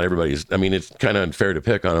bring out everybody's, I mean, it's kind of unfair to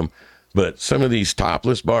pick on them, but some of these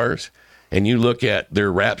topless bars, and you look at their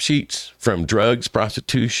rap sheets from drugs,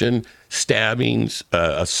 prostitution, stabbings,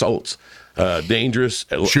 assaults, dangerous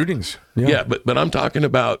shootings. Yeah, but I'm talking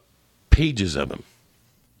about pages of them.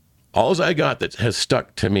 All I got that has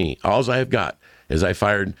stuck to me, all I have got is I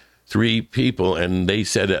fired 3 people, and they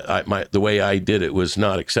said the way I did it was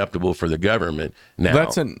not acceptable for the government. Now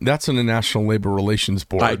that's in the National Labor Relations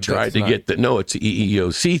Board. I tried to get that. No, it's the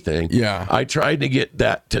EEOC thing. Yeah, I tried to get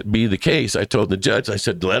that to be the case. I told the judge, I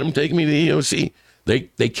said, let them take me to the EEOC.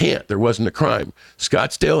 They can't. There wasn't a crime.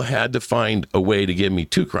 Scottsdale had to find a way to give me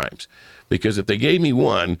 2 crimes, because if they gave me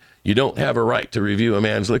 1, you don't have a right to review a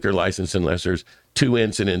man's liquor license unless there's 2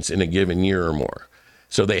 incidents in a given year or more.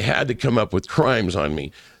 So they had to come up with crimes on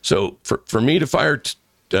me. So for me to fire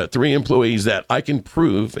 3 employees that I can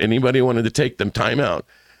prove, anybody wanted to take them time out,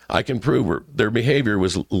 I can prove their behavior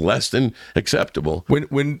was less than acceptable.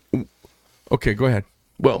 Okay, go ahead.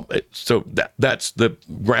 Well, so that's the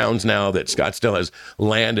grounds now that Scottsdale has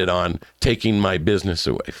landed on taking my business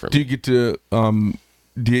away from me. Do you get to,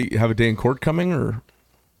 do you have a day in court coming, or?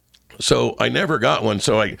 So I never got one.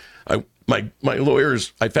 So my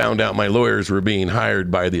lawyers, I found out my lawyers were being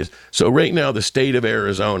hired by this. So right now the state of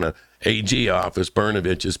Arizona AG office,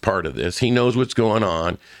 Brnovich, is part of this. He knows what's going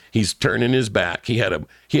on. He's turning his back. He had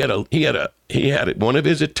one of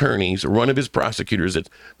his attorneys or one of his prosecutors that's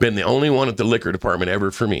been the only one at the liquor department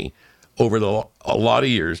ever for me over a lot of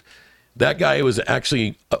years. That guy was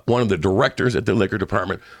actually one of the directors at the liquor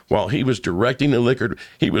department. While he was directing the liquor,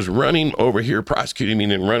 he was running over here, prosecuting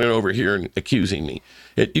me, and running over here and accusing me.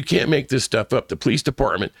 You can't make this stuff up. The police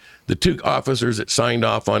department, the 2 officers that signed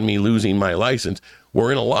off on me losing my license,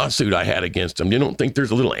 were in a lawsuit I had against them. You don't think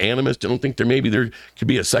there's a little animus? You don't think there could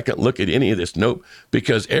be a second look at any of this? Nope,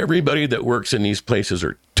 because everybody that works in these places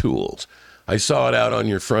are tools. I saw it out on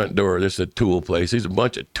your front door. This is a tool place. There's a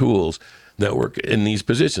bunch of tools that work in these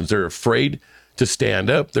positions. They're afraid to stand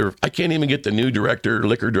up. I can't even get the new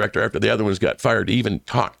liquor director, after the other ones got fired, to even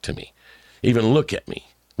talk to me, even look at me.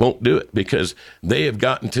 Won't do it because they have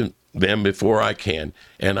gotten to them before I can,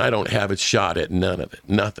 and I don't have a shot at none of it,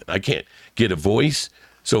 nothing. I can't get a voice.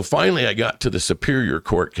 So finally I got to the Superior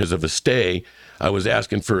Court because of a stay. I was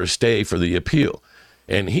asking for a stay for the appeal,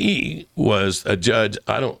 and he was a judge.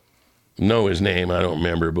 I don't know his name. I don't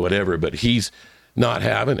remember, but whatever, but he's not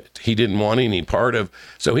having it. He didn't want any part of.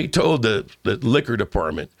 So he told the liquor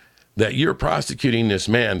department that you're prosecuting this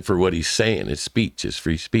man for what he's saying. His speech is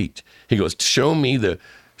free speech. He goes, show me the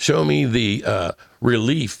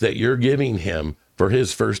relief that you're giving him for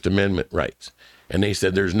his First Amendment rights. And they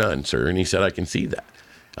said, there's none, sir. And he said, I can see that.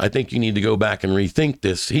 I think you need to go back and rethink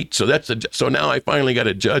this. So now I finally got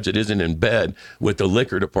a judge that isn't in bed with the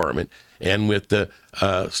liquor department and with the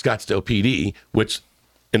Scottsdale PD, which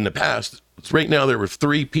in the past, right now there were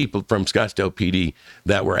 3 people from Scottsdale PD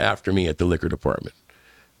that were after me at the liquor department.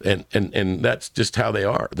 And that's just how they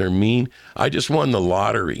are. They're mean. I just won the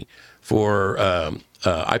lottery for,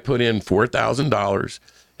 I put in $4,000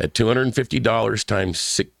 at $250 times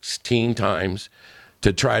 16 times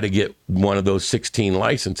to try to get one of those 16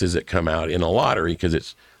 licenses that come out in a lottery, because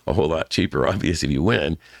it's a whole lot cheaper, obviously, if you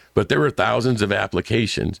win. But there were thousands of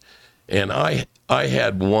applications, and I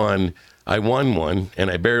won one, and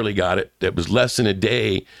I barely got it. It was less than a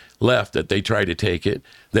day left that they tried to take it.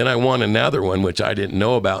 Then I won another one, which I didn't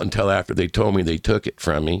know about until after they told me they took it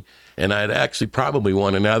from me. And I'd actually probably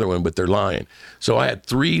won another one, but they're lying. So I had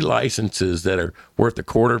 3 licenses that are worth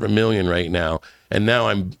 $250,000 right now. And now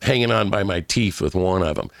I'm hanging on by my teeth with one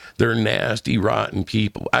of them. They're nasty, rotten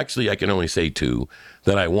people. Actually, I can only say 2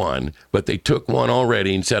 that I won, but they took one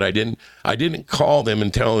already and said I didn't call them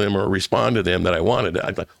and tell them or respond to them that I wanted it.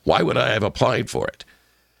 I thought, why would I have applied for it?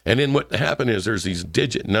 And then what happened is there's these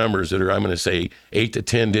digit numbers that are, I'm going to say, 8 to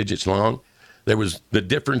 10 digits long. There was the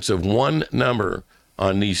difference of one number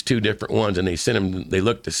on these 2 different ones, and they sent them, they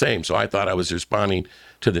looked the same. So I thought I was responding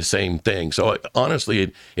to the same thing. So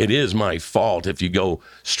honestly, it is my fault if you go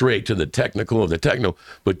straight to the technical of the techno,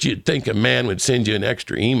 but you'd think a man would send you an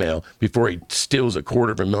extra email before he steals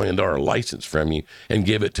 $250,000 license from you and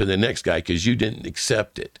give it to the next guy because you didn't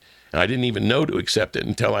accept it. And I didn't even know to accept it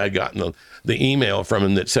until I had gotten the email from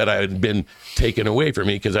him that said I had been taken away from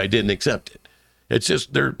me because I didn't accept it. It's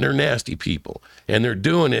just, they're nasty people, and they're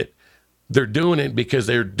doing it because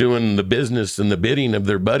they're doing the business and the bidding of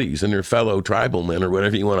their buddies and their fellow tribalmen, or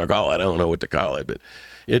whatever you want to call it. I don't know what to call it, but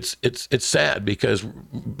it's sad because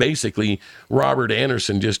basically Robert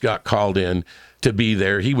Anderson just got called in to be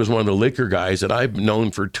there. He was one of the liquor guys that I've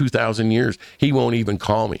known for 2,000 years. He won't even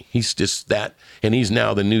call me. He's just that, and he's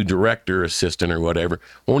now the new director assistant or whatever.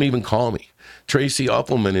 Won't even call me. Tracy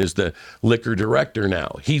Uffleman is the liquor director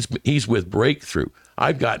now. He's with Breakthrough.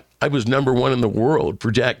 I was number 1 in the world for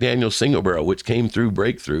Jack Daniel's Single Barrel, which came through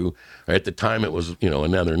Breakthrough. At the time, it was,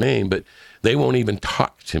 another name, but they won't even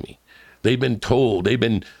talk to me. They've been told, they've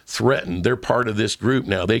been threatened. They're part of this group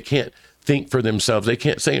now. They can't think for themselves. They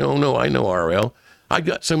can't say, oh, no, I know RL. I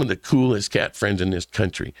got some of the coolest cat friends in this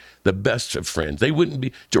country, the best of friends. They wouldn't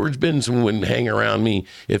be, George Benson wouldn't hang around me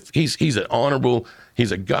if he's an honorable,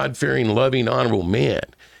 he's a God-fearing, loving, honorable man.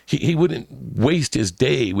 He wouldn't waste his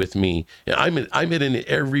day with me. I'm in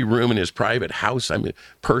every room in his private house. I'm a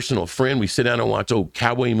personal friend. We sit down and watch old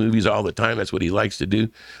cowboy movies all the time. That's what he likes to do,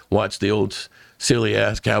 watch the old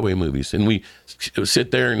silly-ass cowboy movies. And we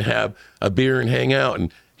sit there and have a beer and hang out.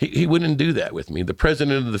 And he wouldn't do that with me. The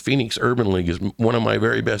president of the Phoenix Urban League is one of my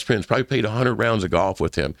very best friends. Probably played 100 rounds of golf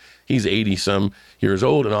with him. He's 80-some years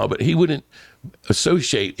old and all, but he wouldn't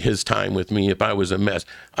associate his time with me if I was a mess.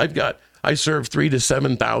 I serve 3,000 to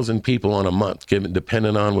 7,000 people on a month,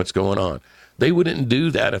 depending on what's going on. They wouldn't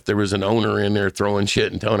do that if there was an owner in there throwing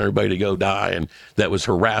shit and telling everybody to go die, and that was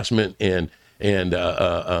harassment.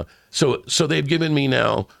 So they've given me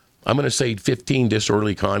now, I'm going to say 15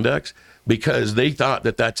 disorderly conducts because they thought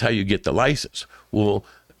that that's how you get the license. Well,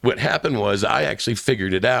 what happened was I actually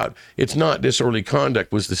figured it out. It's not disorderly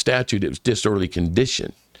conduct was the statute. It was disorderly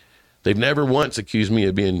condition. They've never once accused me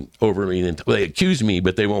of being overly, well, they accuse me,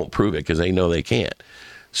 but they won't prove it because they know they can't.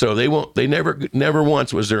 So they never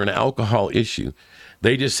once was there an alcohol issue.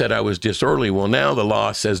 They just said I was disorderly. Well, now the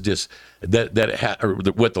law says what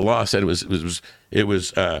the law said was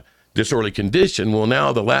disorderly condition. Well,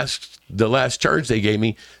 now the last charge they gave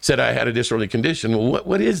me said I had a disorderly condition. Well,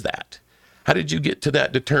 what is that? How did you get to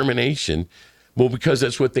that determination? Well, because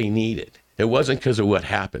that's what they needed. It wasn't because of what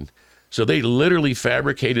happened. So they literally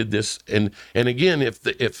fabricated this. And again,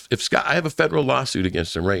 if Scott, I have a federal lawsuit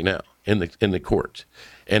against them right now in the courts,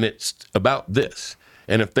 and it's about this.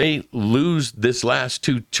 And if they lose this last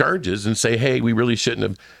 2 charges and say, hey, we really shouldn't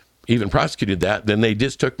have even prosecuted that, then they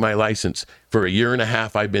just took my license for a year and a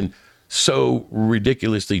half. I've been so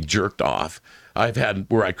ridiculously jerked off. I've had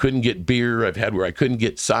where I couldn't get beer. I've had where I couldn't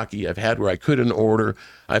get sake. I've had where I couldn't order.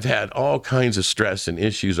 I've had all kinds of stress and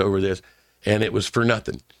issues over this, and it was for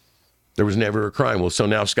nothing. There was never a crime. Well, so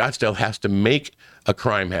now Scottsdale has to make a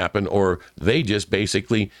crime happen, or they just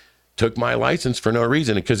basically took my license for no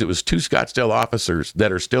reason, because it was 2 Scottsdale officers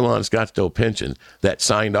that are still on Scottsdale pension that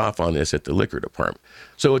signed off on this at the liquor department.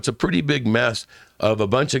 So it's a pretty big mess of a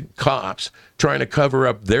bunch of cops trying to cover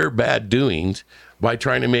up their bad doings by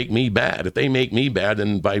trying to make me bad. If they make me bad,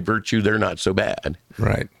 then by virtue, they're not so bad.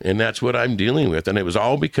 Right. And that's what I'm dealing with. And it was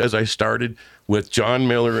all because I started with John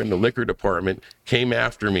Miller in the liquor department, came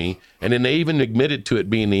after me, and then they even admitted to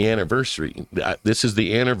it being the anniversary. This is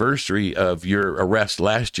the anniversary of your arrest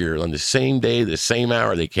last year. On the same day, the same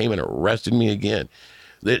hour, they came and arrested me again.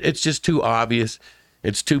 It's just too obvious.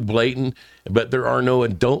 It's too blatant, but there are no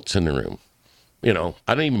adults in the room. You know,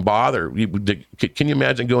 I don't even bother. Can you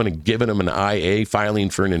imagine going and giving them an IA, filing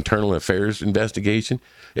for an internal affairs investigation?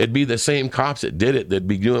 It'd be the same cops that did it that'd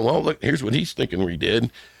be doing, well, look, here's what he's thinking we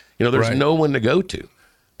did. You know, there's no one to go to.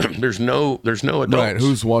 there's no adults. Right.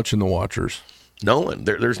 Who's watching the watchers? No one.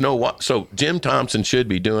 There's no. So Jim Thompson should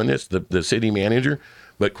be doing this, the city manager.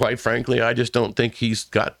 But quite frankly, I just don't think he's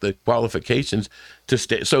got the qualifications to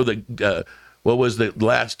stay. So what was the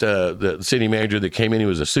last the city manager that came in? He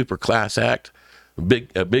was a super class act.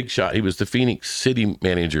 A big shot. He was the Phoenix city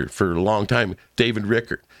manager for a long time. David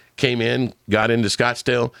Rickert came in, got into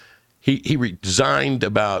Scottsdale. He resigned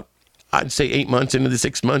about, I'd say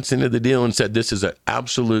 6 months into the deal, and said, this is an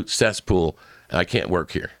absolute cesspool. I can't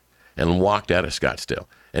work here, and walked out of Scottsdale.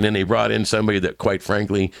 And then they brought in somebody that, quite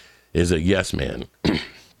frankly, is a yes man.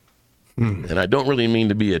 And I don't really mean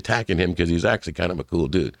to be attacking him, because he's actually kind of a cool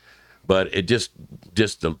dude. But it so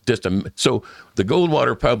the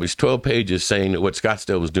Goldwater published 12 pages saying that what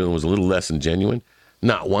Scottsdale was doing was a little less than genuine.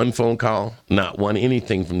 Not one phone call, not one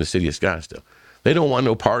anything from the city of Scottsdale. They don't want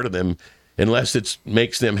no part of them unless it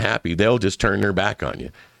makes them happy. They'll just turn their back on you.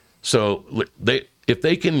 So if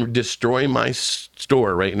they can destroy my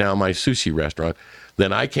store right now, my sushi restaurant,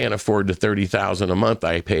 then I can't afford the $30,000 a month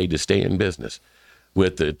I pay to stay in business.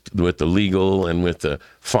 With the legal and with the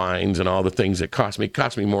fines and all the things that cost me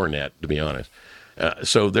more than that, to be honest.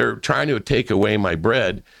 So they're trying to take away my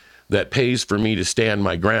bread that pays for me to stand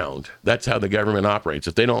my ground. That's how the government operates.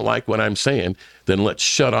 If they don't like what I'm saying, then let's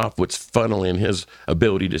shut off what's funneling his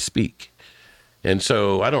ability to speak. And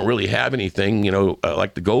so I don't really have anything,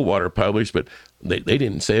 like the Goldwater published, but they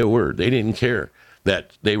didn't say a word. They didn't care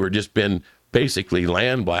that they were just been basically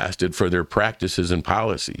land blasted for their practices and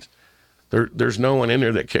policies. There's no one in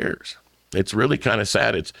there that cares. It's really kind of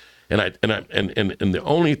sad. And the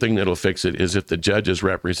only thing that'll fix it is if the judges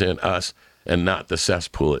represent us and not the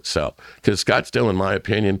cesspool itself. Because Scottsdale, in my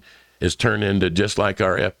opinion, is turned into just like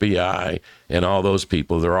our FBI and all those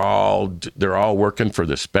people. They're all working for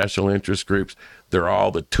the special interest groups. They're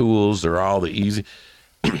all the tools. They're all the easy.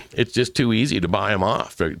 It's just too easy to buy them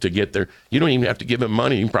off to get there. You don't even have to give them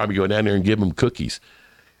money. You can probably go down there and give them cookies.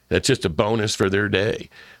 That's just a bonus for their day.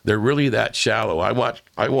 They're really that shallow. I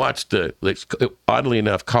watched it's oddly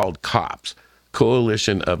enough called COPS,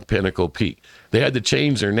 Coalition of Pinnacle Peak. They had to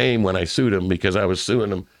change their name when I sued them, because I was suing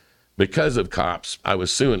them because of COPS. I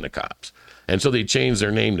was suing the cops. And so they changed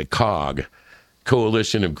their name to COG,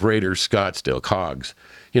 Coalition of Greater Scottsdale, COGS.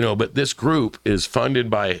 But this group is funded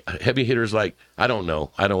by heavy hitters like, I don't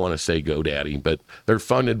want to say GoDaddy, but they're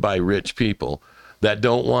funded by rich people that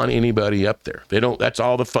don't want anybody up there. They don't. That's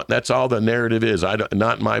all the fun. That's all the narrative is.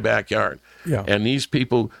 Not in my backyard. Yeah. And these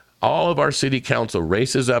people, all of our city council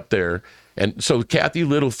races up there, and so Kathy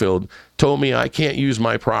Littlefield told me I can't use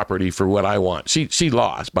my property for what I want. She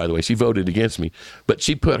lost, by the way. She voted against me, but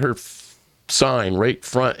she put her sign right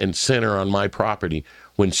front and center on my property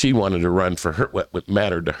when she wanted to run for her what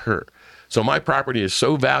mattered to her. So my property is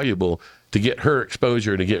so valuable. to get her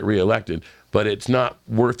exposure to get reelected, but it's not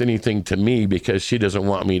worth anything to me because she doesn't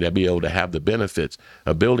want me to be able to have the benefits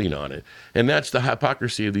of building on it. And that's the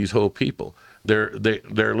hypocrisy of these whole people. They're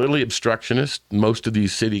literally obstructionists. Most of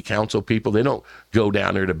these city council people, they don't go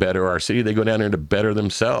down there to better our city. They go down there to better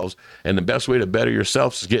themselves. And the best way to better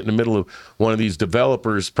yourself is get in the middle of one of these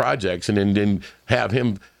developers' projects and then have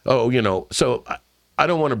him, So I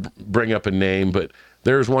don't want to bring up a name, but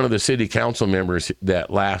there's one of the city council members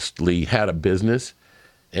that lastly had a business.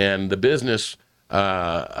 And the business,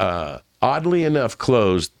 oddly enough,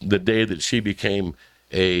 closed the day that she became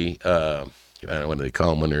a I don't know what they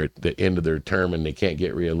call them when they're at the end of their term and they can't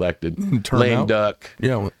get reelected. Lame duck.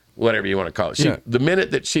 Yeah. Whatever you want to call it. The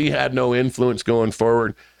minute that she had no influence going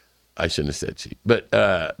forward, I shouldn't have said she, but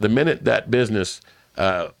the minute that business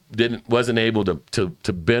wasn't able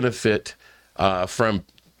to benefit from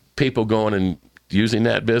people going and using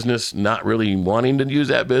that business, not really wanting to use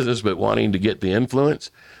that business, but wanting to get the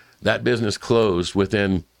influence, that business closed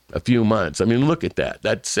within a few months. I mean, look at that.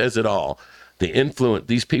 That says it all. The influence,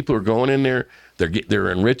 these people are going in there,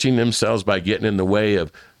 they're enriching themselves by getting in the way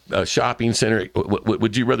of a shopping center.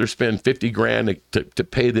 Would you rather spend $50,000 to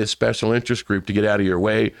pay this special interest group to get out of your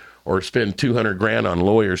way, or spend $200,000 on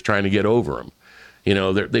lawyers trying to get over them?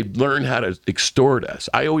 They've learned how to extort us.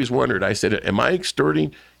 I always wondered, I said, am I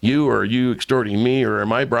extorting you, or are you extorting me, or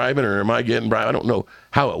am I bribing, or am I getting bribed? I don't know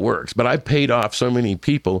how it works, but I paid off so many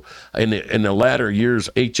people in the latter years,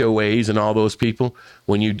 HOAs and all those people.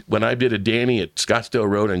 When I did a Danny at Scottsdale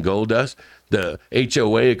Road and Gold Dust, the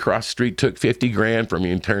HOA across the street took $50,000 from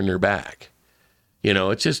me and turned their back.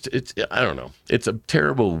 It's I don't know. It's a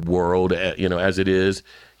terrible world, as it is.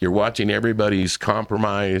 You're watching everybody's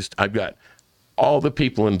compromised. I've got all the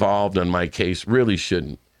people involved on my case really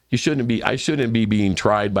shouldn't. I shouldn't be being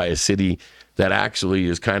tried by a city that actually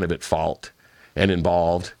is kind of at fault and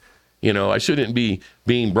involved. I shouldn't be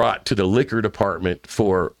being brought to the liquor department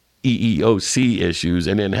for EEOC issues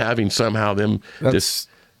and then having somehow them it's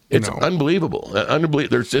unbelievable.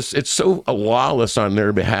 Unbelievable. It's so lawless on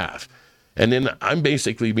their behalf. And then I'm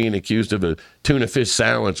basically being accused of a tuna fish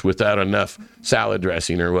sandwich without enough salad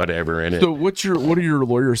dressing or whatever in it. So what are your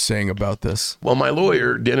lawyers saying about this? Well, my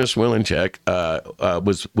lawyer, Dennis Willencheck,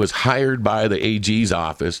 was hired by the AG's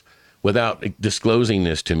office without disclosing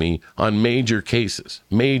this to me on major cases.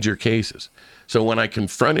 So when I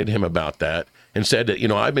confronted him about that and said that,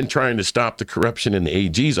 I've been trying to stop the corruption in the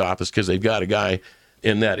AG's office because they've got a guy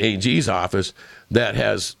in that AG's office that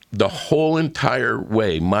has the whole entire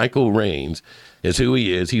way. Michael Raines is who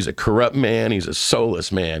he is. He's a corrupt man. He's a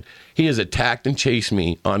soulless man. He has attacked and chased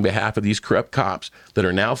me on behalf of these corrupt cops that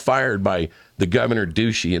are now fired by the governor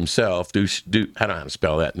Ducey himself. I don't know how to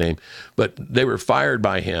spell that name, but they were fired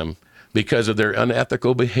by him because of their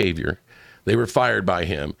unethical behavior. They were fired by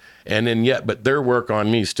him. And then but their work on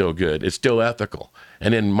me is still good. It's still ethical.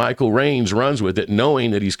 And then Michael Raines runs with it, knowing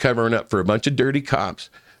that he's covering up for a bunch of dirty cops,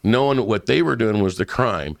 knowing that what they were doing was the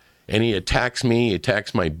crime. And he attacks me, he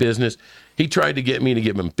attacks my business. He tried to get me to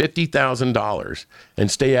give him $50,000 and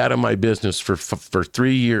stay out of my business for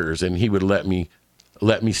 3 years, and he would let me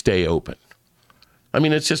stay open. I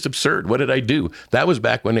mean, it's just absurd. What did I do? That was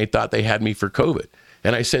back when they thought they had me for COVID.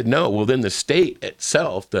 And I said, no. Well, then the state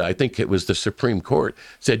itself, I think it was the Supreme Court,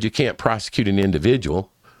 said you can't prosecute an individual.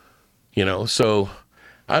 So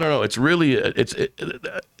I don't know. It's really,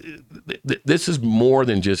 this is more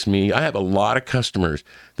than just me. I have a lot of customers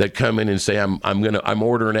that come in and say, I'm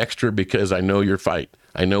ordering extra because I know your fight.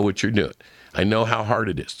 I know what you're doing. I know how hard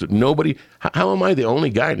it is. How am I the only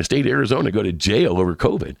guy in the state of Arizona to go to jail over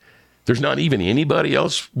COVID? There's not even anybody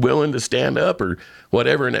else willing to stand up or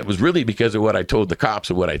whatever. And it was really because of what I told the cops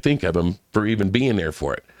and what I think of them for even being there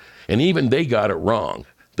for it. And even they got it wrong.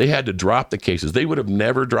 They had to drop the cases. They would have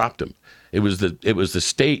never dropped them. It was the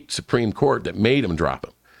state Supreme Court that made them drop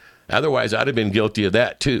them. Otherwise, I'd have been guilty of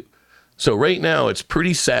that too. So right now, it's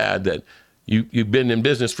pretty sad that you've been in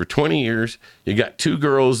business for 20 years. You got 2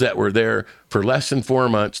 girls that were there for less than 4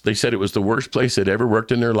 months. They said it was the worst place they'd ever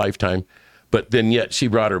worked in their lifetime. But then yet she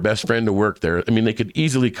brought her best friend to work there. I mean, they could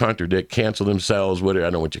easily contradict, cancel themselves, whatever, I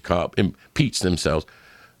don't know what you call it, impeach themselves.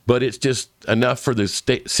 But it's just enough for the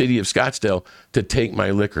city of Scottsdale to take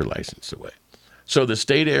my liquor license away. So the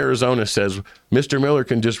state of Arizona says Mr. Miller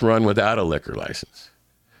can just run without a liquor license.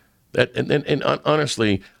 And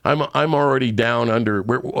honestly, I'm already down under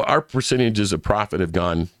where our percentages of profit have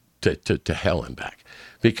gone to hell and back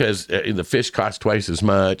because the fish costs twice as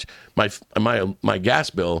much. My gas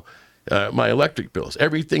bill. My electric bills,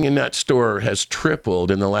 everything in that store has tripled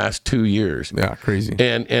in the last 2 years. Yeah, crazy.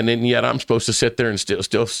 And then yet I'm supposed to sit there and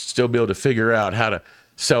still be able to figure out how to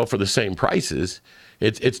sell for the same prices.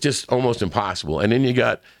 It's just almost impossible. And then you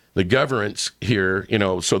got the governments here,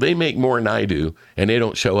 so they make more than I do, and they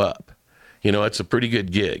don't show up. It's a pretty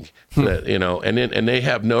good gig, and they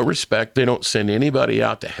have no respect. They don't send anybody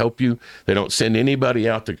out to help you. They don't send anybody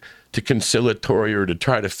out to conciliatory or to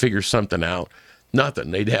try to figure something out.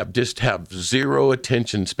 Nothing. They'd just have zero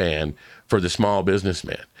attention span for the small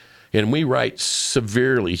businessman. And we write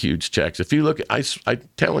severely huge checks. If you look at, I'm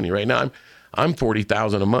telling you right now, I'm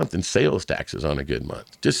 $40,000 a month in sales taxes on a good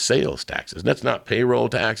month. Just sales taxes. That's not payroll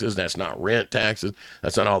taxes. That's not rent taxes.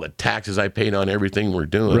 That's not all the taxes I paid on everything we're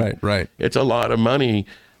doing. Right. It's a lot of money,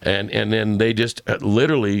 and then they just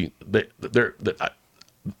literally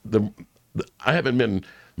I haven't been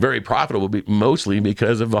very profitable, mostly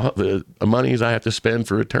because of the monies I have to spend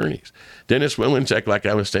for attorneys. Dennis Willencheck, like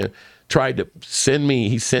I was saying, tried to send me.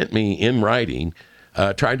 He sent me in writing,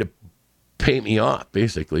 tried to pay me off,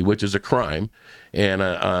 basically, which is a crime. And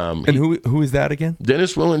who is that again?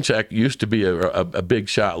 Dennis Willencheck used to be a big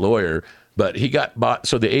shot lawyer, but he got bought.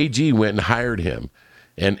 So the AG went and hired him.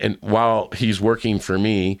 And while he's working for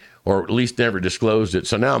me, or at least never disclosed it.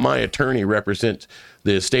 So now my attorney represents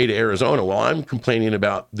the state of Arizona. Well, I'm complaining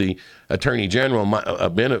about the Attorney General,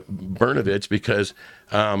 Brnovich, because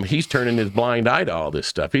he's turning his blind eye to all this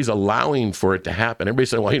stuff. He's allowing for it to happen. Everybody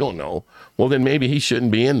said, well, he don't know. Well, then maybe he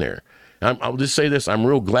shouldn't be in there. I'll just say this. I'm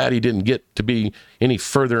real glad he didn't get to be any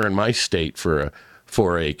further in my state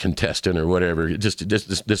for a contestant or whatever.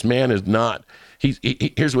 This man is not.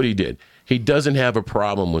 Here's what he did. He doesn't have a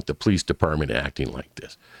problem with the police department acting like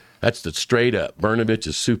this. That's the straight up. Brnovich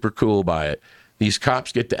is super cool by it. These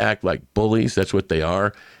cops get to act like bullies. That's what they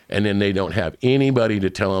are. And then they don't have anybody to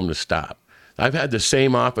tell them to stop. I've had the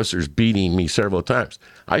same officers beating me several times.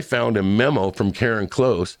 I found a memo from Karen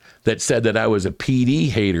Close that said that I was a PD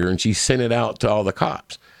hater, and she sent it out to all the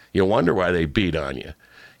cops. You wonder why they beat on you.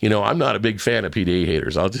 I'm not a big fan of PD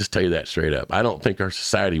haters. I'll just tell you that straight up. I don't think our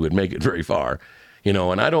society would make it very far.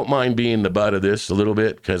 And I don't mind being the butt of this a little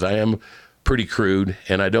bit, because I am pretty crude,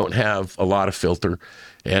 and I don't have a lot of filter,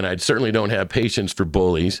 and I certainly don't have patience for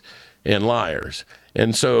bullies and liars.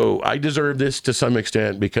 And so I deserve this to some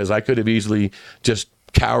extent, because I could have easily just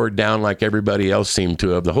cowered down like everybody else seemed to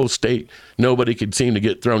have. The whole state, nobody could seem to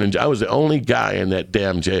get thrown in jail. I was the only guy in that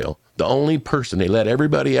damn jail. The only person. They let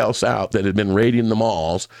everybody else out that had been raiding the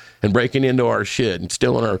malls and breaking into our shit and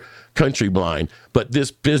stealing our country blind. But this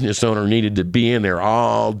business owner needed to be in there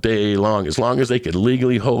all day long as they could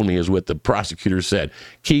legally hold me, is what the prosecutor said.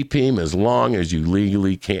 Keep him as long as you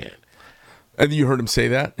legally can. And you heard him say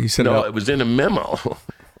that? He said no, it was in a memo.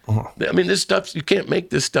 Uh-huh. I mean, this stuff, you can't make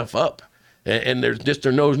this stuff up. And there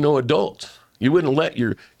knows no adults. You wouldn't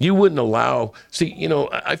allow. See,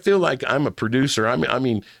 I feel like I'm a producer. I've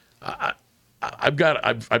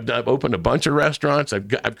opened a bunch of restaurants.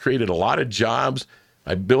 I've created a lot of jobs.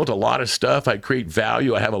 I've built a lot of stuff. I create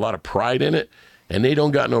value. I have a lot of pride in it. And they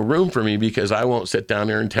don't got no room for me, because I won't sit down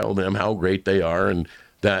there and tell them how great they are, and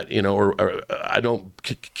that, or I don't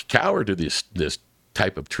cower to this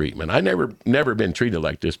type of treatment. I never been treated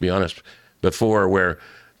like this, to be honest, before, where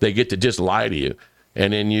they get to just lie to you,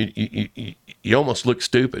 and then you almost look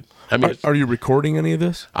stupid. I mean, are you recording any of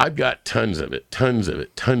this? I've got tons of it.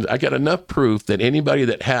 I got enough proof that anybody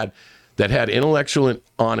that had intellectual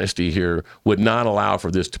honesty here would not allow for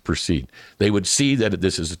this to proceed. They would see that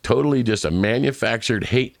this is totally just a manufactured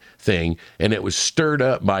hate thing, and it was stirred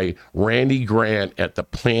up by Randy Grant at the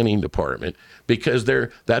planning department, because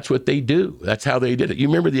that's what they do. That's how they did it. You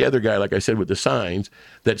remember the other guy, like I said, with the signs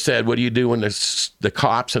that said, what do you do when the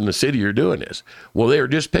cops in the city are doing this? Well, they were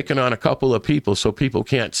just picking on a couple of people so people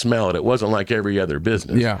can't smell it. It wasn't like every other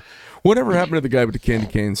business. Yeah. Whatever happened to the guy with the candy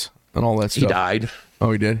canes and all that stuff? He died.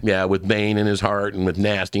 Oh, he did? Yeah, with Bane in his heart and with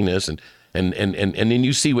nastiness. And then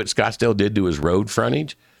you see what Scottsdale did to his road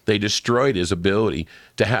frontage. They destroyed his ability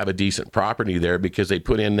to have a decent property there, because they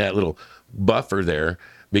put in that little buffer there,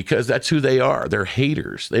 because that's who they are. They're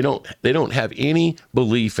haters. They don't have any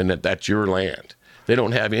belief in that that's your land. They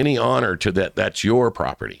don't have any honor to that's your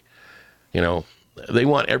property. They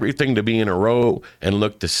want everything to be in a row and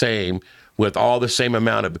look the same, with all the same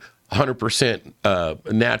amount of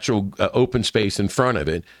 100% natural open space in front of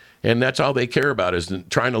it. And that's all they care about, is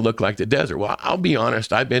trying to look like the desert. Well, I'll be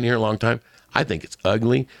honest. I've been here a long time. I think it's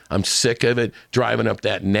ugly. I'm sick of it, driving up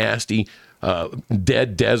that nasty,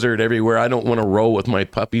 dead desert everywhere. I don't want to roll with my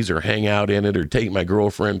puppies or hang out in it or take my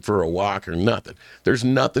girlfriend for a walk or nothing. There's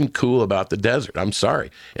nothing cool about the desert. I'm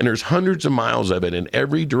sorry. And there's hundreds of miles of it in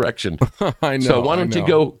every direction. I know. So why don't you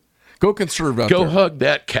go conserve out there. Go hug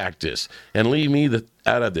that cactus and leave me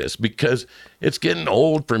out of this, because it's getting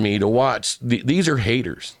old for me to watch. These are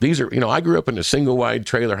haters. These are, I grew up in a single wide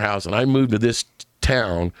trailer house, and I moved to this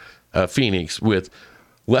town, Phoenix, with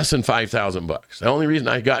less than $5,000. The only reason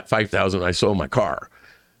I got $5,000, I sold my car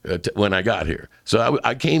when I got here. So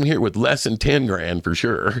I came here with less than 10 grand for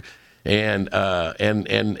sure, and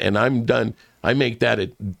I'm done. I make that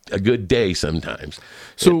a good day sometimes.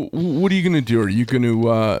 So what are you going to do? Are you going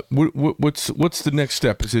to what's the next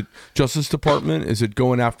step? Is it Justice Department? Is it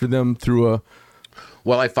going after them through a?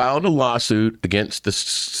 Well, I filed a lawsuit against the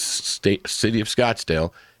City of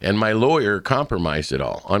Scottsdale, and my lawyer compromised it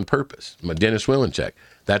all on purpose. Dennis Willencheck.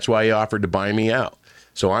 That's why he offered to buy me out.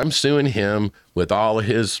 So I'm suing him with all of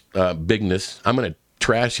his bigness. I'm going to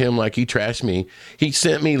trash him like he trashed me. He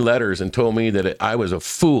sent me letters and told me that I was a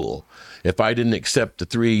fool if I didn't accept the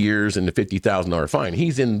 3 years and the $50,000 fine.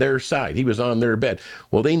 He's in their side. He was on their bed.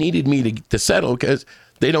 Well, they needed me to settle because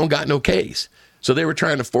they don't got no case. So they were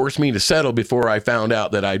trying to force me to settle before I found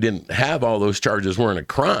out that I didn't have all those charges weren't a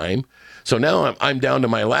crime. So now I'm down to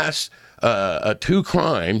my last 2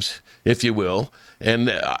 crimes, if you will.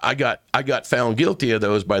 And I got found guilty of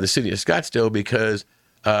those by the City of Scottsdale because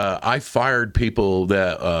I fired people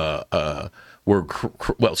that were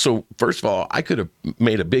well. So first of all, I could have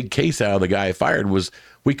made a big case out of the guy I fired.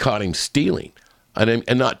 We caught him stealing,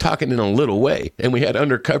 and not talking in a little way. And we had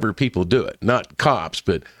undercover people do it, not cops,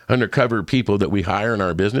 but undercover people that we hire in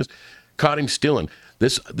our business. Caught him stealing.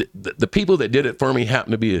 The people that did it for me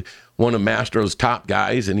happened to be one of Mastro's top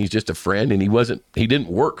guys, and he's just a friend, and he didn't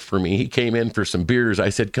work for me. He came in for some beers. I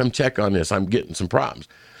said, come check on this. I'm getting some problems.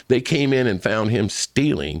 They came in and found him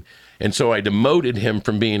stealing, and so I demoted him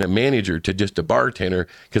from being a manager to just a bartender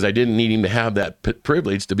because I didn't need him to have that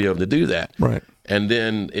privilege to be able to do that. Right. And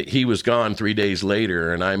then he was gone 3 days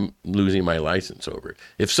later, and I'm losing my license over it.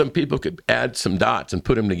 If some people could add some dots and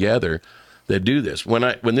put them together, they'd do this. When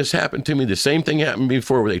this happened to me, the same thing happened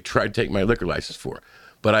before where they tried to take my liquor license for.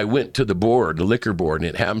 But I went to the liquor board, and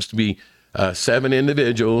it happens to be 7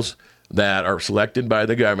 individuals that are selected by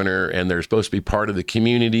the governor, and they're supposed to be part of the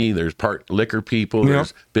community. There's part liquor people,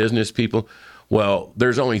 there's business people. Well,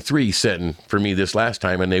 there's only 3 sitting for me this last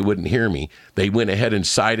time, and they wouldn't hear me. They went ahead and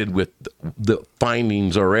sided with the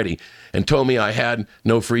findings already and told me I had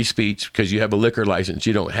no free speech because you have a liquor license.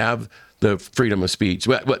 You don't have the freedom of speech.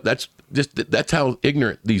 That's how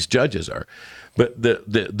ignorant these judges are. But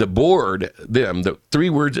the board, the 3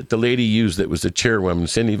 words that the lady used that was the chairwoman,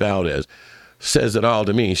 Cindy Valdez, says it all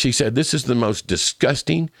to me. She said, this is the most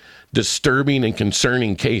disgusting, disturbing, and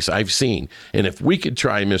concerning case I've seen. And if we could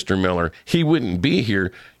try Mr. Miller, he wouldn't be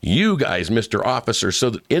here. You guys, Mr. Officer.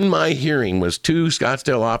 So in my hearing was 2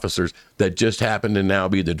 Scottsdale officers that just happened to now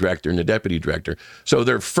be the director and the deputy director. So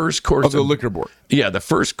their first course of the liquor board. Yeah, the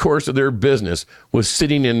first course of their business was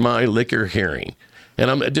sitting in my liquor hearing.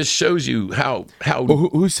 And it just shows you how. Well,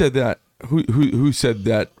 who said that? Who said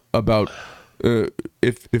that about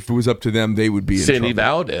if it was up to them, they would be in Cindy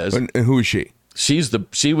trouble? Valdez. And who is she?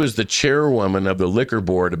 She was the chairwoman of the liquor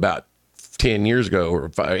board about 10 years ago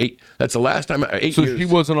or 8. That's the last time. 8 so years. She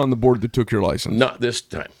wasn't on the board that took your license. Not this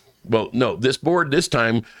time. Well, no, this board this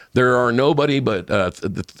time there are nobody but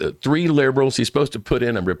the 3 liberals. He's supposed to put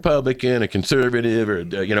in a Republican, a conservative,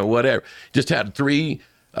 or whatever. Just had 3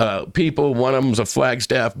 people. One of them's a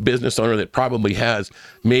Flagstaff business owner that probably has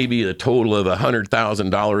maybe a total of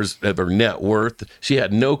 $100,000 of her net worth. She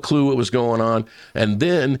had no clue what was going on. And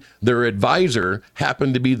then their advisor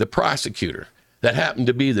happened to be the prosecutor that happened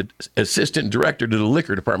to be the assistant director to the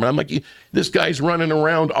liquor department. I'm like, this guy's running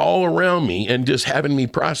around all around me and just having me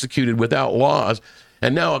prosecuted without laws.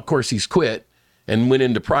 And now, of course, he's quit and went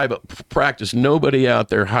into private practice. Nobody out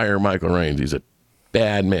there hire Michael Raines. He's a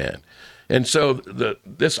bad man. And so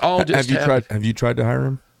this all just have you tried to hire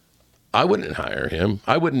him? I wouldn't hire him.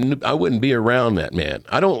 I wouldn't be around that man.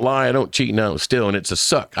 I don't lie, I don't cheat, and I don't steal, and it's a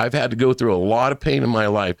suck. I've had to go through a lot of pain in my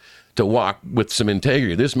life to walk with some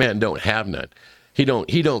integrity. This man don't have none. He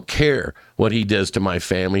don't care what he does to my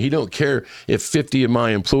family. He don't care if 50 of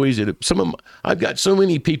my employees, I've got so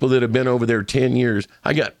many people that have been over there 10 years.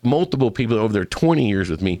 I got multiple people over there 20 years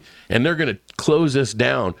with me, and they're going to close this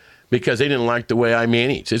down because they didn't like the way I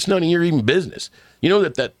manage. It's none of your even business. You know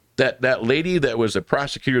that lady that was a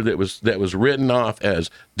prosecutor that was written off as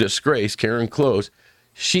disgrace, Karen Close,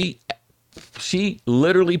 she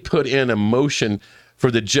literally put in a motion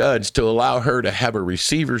for the judge to allow her to have a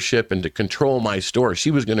receivership and to control my store. She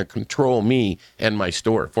was going to control me and my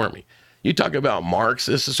store for me. You talk about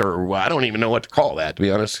Marxists, or I don't even know what to call that, to be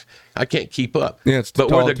honest. I can't keep up. Yeah, it's but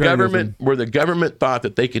where the government thought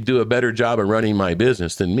that they could do a better job of running my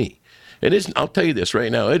business than me. It isn't. I'll tell you this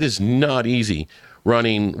right now. It is not easy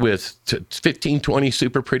running with 15, 20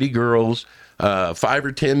 super pretty girls, 5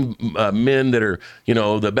 or 10 men that are,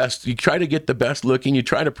 the best. You try to get the best looking. You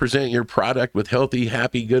try to present your product with healthy,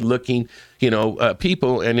 happy, good looking,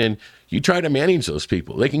 people. And then you try to manage those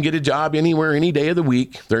people. They can get a job anywhere, any day of the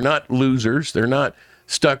week. They're not losers. They're not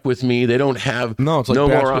stuck with me. They don't have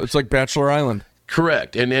it's like Bachelor Island.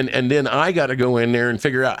 Correct. And then I got to go in there and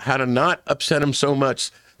figure out how to not upset them so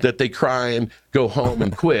much that they cry and go home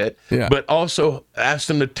and quit, but also ask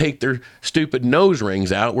them to take their stupid nose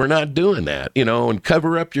rings out. We're not doing that, and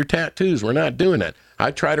cover up your tattoos. We're not doing that. I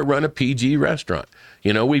try to run a PG restaurant.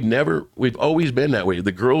 We've always been that way.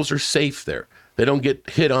 The girls are safe there. They don't get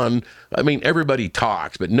hit on. I mean, everybody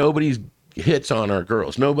talks, but nobody hits on our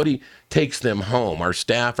girls. Nobody takes them home. Our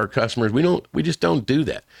staff, our customers, we just don't do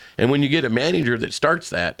that. And when you get a manager that starts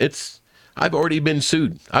that, I've already been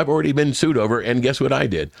sued. I've already been sued over, and guess what I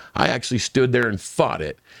did? I actually stood there and fought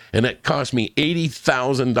it, and it cost me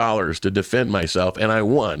 $80,000 to defend myself, and I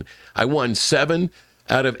won. I won 7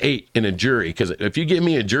 out of 8 in a jury, because if you give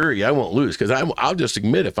me a jury, I won't lose, because I'll just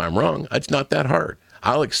admit if I'm wrong. It's not that hard.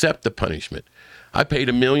 I'll accept the punishment. I paid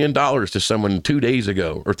 $1 million to someone 2 days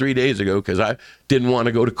ago or 3 days ago because I didn't want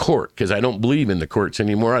to go to court, because I don't believe in the courts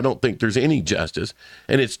anymore. I don't think there's any justice.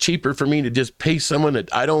 And it's cheaper for me to just pay someone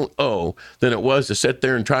that I don't owe than it was to sit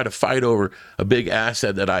there and try to fight over a big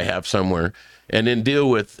asset that I have somewhere and then deal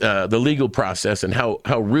with the legal process and how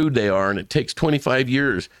rude they are. And it takes 25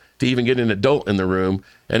 years to even get an adult in the room.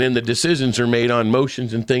 And then the decisions are made on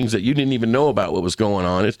motions and things that you didn't even know about what was going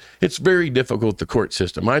on. It's very difficult, the court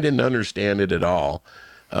system. I didn't understand it at all.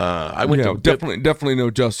 Definitely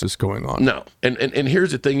no justice going on. No. And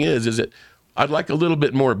here's the thing is that I'd like a little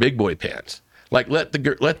bit more big boy pants. Like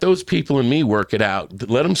let those people and me work it out.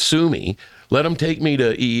 Let them sue me. Let them take me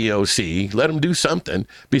to EEOC. Let them do something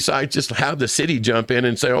besides just have the city jump in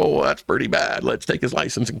and say, oh, that's pretty bad. Let's take his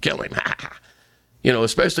license and kill him.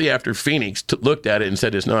 Especially after Phoenix looked at it and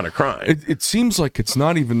said it's not a crime. It seems like it's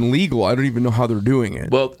not even legal. I don't even know how they're doing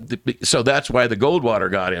it. Well, so that's why the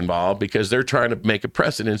Goldwater got involved, because they're trying to make a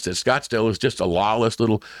precedent that Scottsdale is just a lawless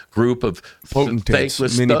little group of potentates,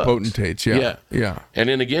 thankless mini thugs. potentates. Yeah. And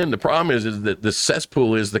then again, the problem is that the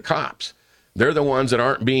cesspool is the cops. They're the ones that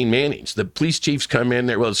aren't being managed. The police chiefs come in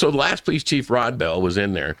there. Well, so the last police chief, Rod Bell, was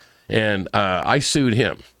in there, and I sued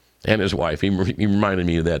him and his wife. He reminded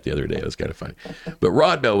me of that the other day. It was kind of funny. But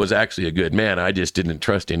Rod Bell was actually a good man. I just didn't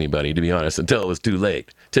trust anybody, to be honest, until it was too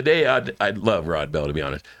late. Today, I'd love Rod Bell, to be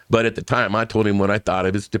honest. But at the time, I told him what I thought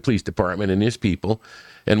of the police department and his people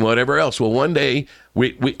and whatever else. Well, one day,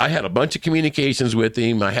 I had a bunch of communications with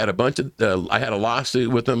him. I had a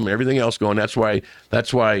lawsuit with him, everything else going. That's why,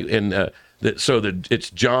 it's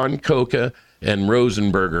John Coca and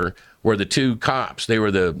Rosenberger were the two cops. They were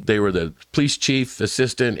the police chief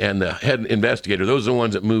assistant and the head investigator. Those are the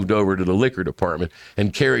ones that moved over to the liquor department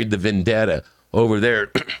and carried the vendetta over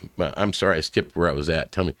there. I'm sorry, I skipped where I was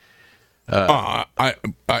at. Tell me.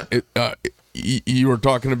 You were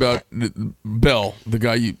talking about Bell, the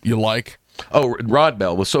guy you like. Oh, Rod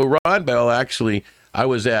Bell. Well, so Rod Bell, actually, I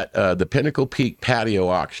was at the Pinnacle Peak patio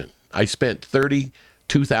auction. I spent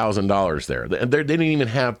 $32,000 there. They didn't even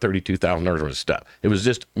have $32,000 worth of stuff. It was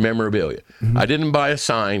just memorabilia. Mm-hmm. I didn't buy a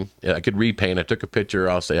sign. I could repaint. I took a picture.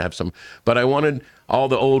 I'll say I have some. But I wanted all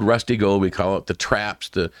the old rusty gold, we call it, the traps,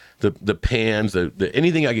 the pans, the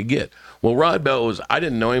anything I could get. Well, Rod Bell I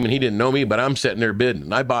didn't know him and he didn't know me, but I'm sitting there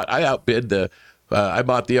bidding. I outbid I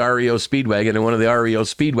bought the REO Speedwagon, and one of the REO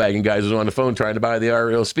Speedwagon guys was on the phone trying to buy the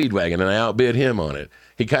REO Speedwagon, and I outbid him on it.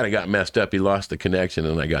 He kind of got messed up. He lost the connection,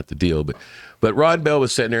 and I got the deal. But Rod Bell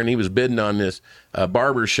was sitting there, and he was bidding on this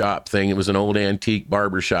barber shop thing. It was an old antique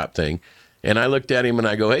barber shop thing. And I looked at him, and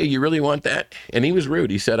I go, hey, you really want that? And he was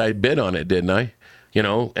rude. He said, I bid on it, didn't I?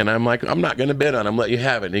 And I'm like, I'm not going to bid on it. I'm let you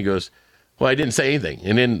have it. And he goes, well, I didn't say anything.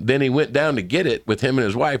 And then he went down to get it with him and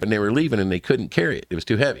his wife, and they were leaving, and they couldn't carry it. It was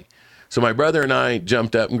too heavy. So my brother and I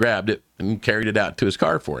jumped up and grabbed it and carried it out to his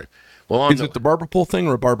car for him. Well, is it the barber pole thing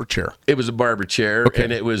or a barber chair? It was a barber chair, okay.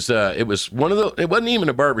 And it was one of those. It wasn't even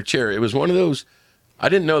a barber chair. It was one of those. I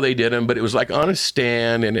didn't know they did them, but it was like on a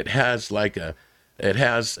stand, and it has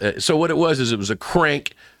so what it was a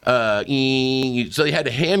crank. So they had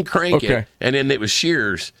to hand crank it, and then it was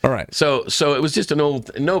shears. All right. So it was just an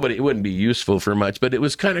old. It wouldn't be useful for much, but it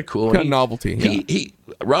was kind of cool. Kind of novelty.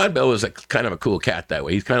 Rod Bell was kind of a cool cat that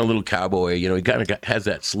way. He's kind of a little cowboy. He kind of has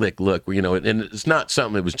that slick look. And it's not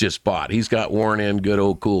something that was just bought. He's got worn in, good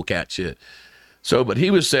old cool cat shit. So, but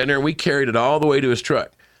he was sitting there, and we carried it all the way to his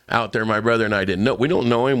truck. Out there, my brother and I didn't know. We don't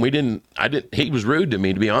know him. He was rude to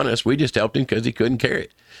me, to be honest. We just helped him because he couldn't carry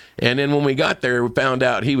it. And then when we got there, we found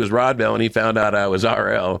out he was Rod Bell, and he found out I was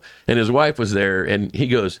RL, and his wife was there, and he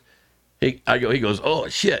goes, He goes, oh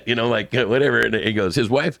shit, like whatever. And he goes, his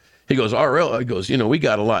wife, he goes, RL, he goes, we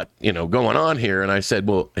got a lot, going on here. And I said,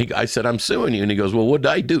 I said, I'm suing you. And he goes, well, what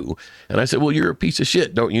did I do? And I said, well, you're a piece of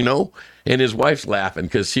shit, don't you know? And his wife's laughing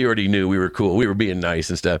because she already knew we were cool. We were being nice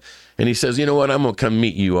and stuff. And he says, you know what? I'm going to come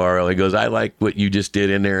meet you, RL. He goes, I like what you just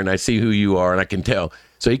did in there, and I see who you are, and I can tell.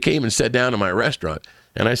 So he came and sat down in my restaurant.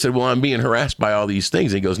 And I said, well, I'm being harassed by all these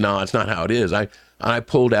things. And he goes, no, it's not how it is. I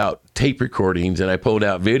pulled out tape recordings, and I pulled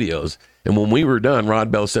out videos. And when we were done,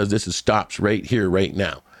 Rod Bell says, this stops right here, right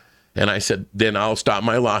now. And I said, then I'll stop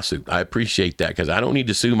my lawsuit. I appreciate that because I don't need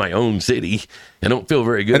to sue my own city. I don't feel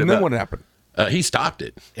very good about it. And then what happened? He stopped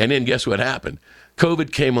it. And then guess what happened?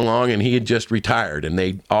 COVID came along, and he had just retired.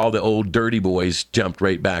 And all the old dirty boys jumped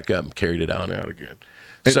right back up and carried it on out again.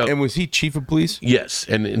 And was he chief of police? Yes.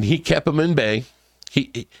 And he kept him in bay.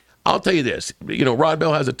 I'll tell you this. Rod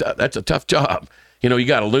Bell that's a tough job. You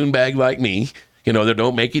got a loon bag like me. That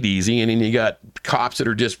don't make it easy, and then you got cops that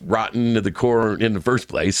are just rotten to the core in the first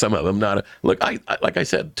place. Some of them not. Look, like I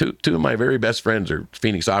said, two of my very best friends are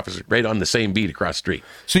Phoenix officers, right on the same beat across the street.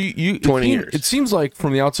 So you 20 years. It seems like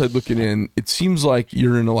from the outside looking in, it seems like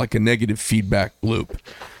you're in a negative feedback loop.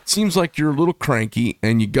 It seems like you're a little cranky,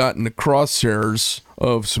 and you got in the crosshairs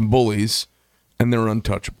of some bullies, and they're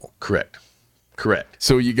untouchable. Correct.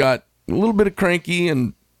 So you got a little bit of cranky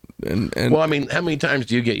and well, I mean, how many times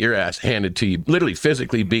do you get your ass handed to you, literally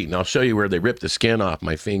physically beaten? I'll show you where they ripped the skin off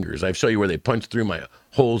my fingers. I'll show you where they punched through my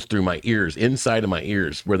holes through my ears, inside of my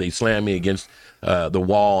ears, where they slammed me against the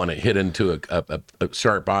wall and it hit into a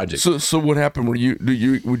sharp object. So what happened? Would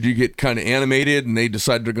you get kind of animated and they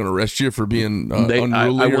decided they're going to arrest you for being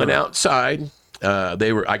unruly? I went outside.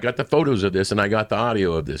 I got the photos of this and I got the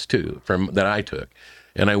audio of this too that I took,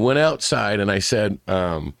 and I went outside and I said.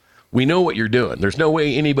 We know what you're doing. There's no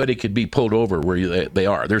way anybody could be pulled over where they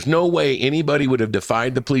are. There's no way anybody would have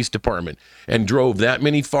defied the police department and drove that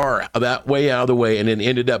way out of the way and then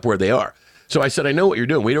ended up where they are. So I said, I know what you're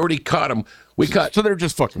doing. We'd already caught them. So they're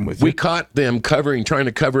just fucking with you. We caught them trying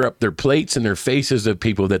to cover up their plates and their faces of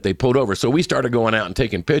people that they pulled over. So we started going out and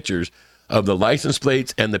taking pictures of the license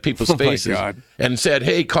plates and the people's faces and said,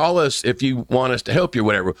 hey, call us if you want us to help you or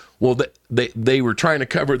whatever. Well, they were trying to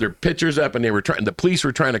cover their pictures up, and the police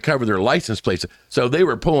were trying to cover their license plates. So they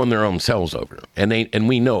were pulling their own selves over. And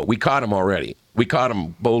we know it. We caught them already. We caught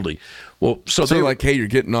them boldly. Well, so they're like, hey, you're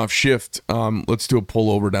getting off shift. Let's do a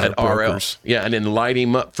pullover down at Brokers. Yeah, and then light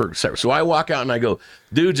him up for. So I walk out and I go,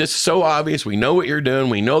 dude, it's so obvious. We know what you're doing.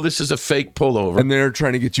 We know this is a fake pullover. And they're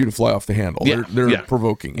trying to get you to fly off the handle. Yeah, they're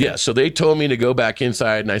provoking you. Yeah, so they told me to go back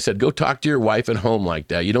inside, and I said, go talk to your wife at home like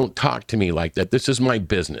that. You don't talk to me like that. This is my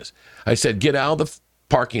business. I said, get out of the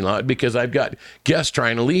parking lot because I've got guests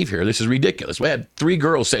trying to leave here. This is ridiculous. We had 3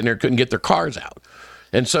 girls sitting there couldn't get their cars out.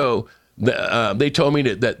 And so they told me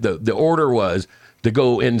that the order was to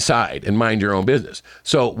go inside and mind your own business.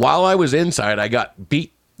 So while I was inside, I got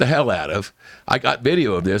beat the hell out of. I got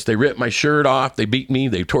video of this. They ripped my shirt off. They beat me.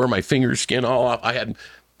 They tore my finger skin all off. I had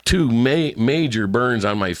 2 major burns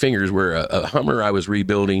on my fingers where a Hummer I was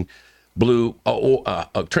rebuilding blew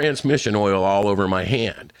a transmission oil all over my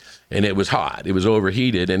hand. And it was hot. It was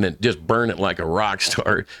overheated, and it just burned it like a rock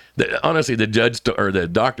star. Honestly, the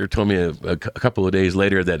doctor told me a couple of days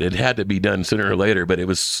later that it had to be done sooner or later, but it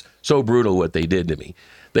was so brutal what they did to me.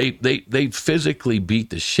 They physically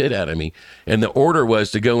beat the shit out of me, and the order was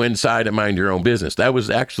to go inside and mind your own business. That was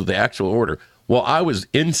actually the actual order. Well, I was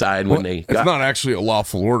inside when they got... It's not actually a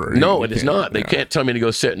lawful order. No, it is not. They can't tell me to go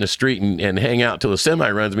sit in the street and hang out till a semi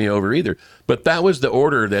runs me over either. But that was the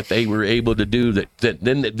order that they were able to do.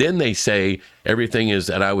 Then they say everything is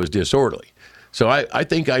that I was disorderly. So I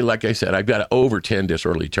think like I said, I've got over 10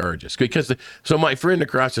 disorderly charges. So my friend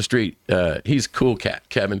across the street, he's a cool cat,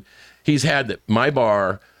 Kevin. He's had my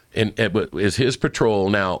bar and is his patrol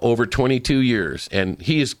now over 22 years, and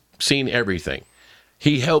he has seen everything.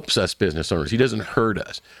 He helps us business owners. He doesn't hurt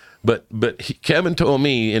us. But Kevin told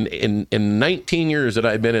me in 19 years that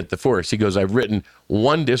I've been at the force, he goes, I've written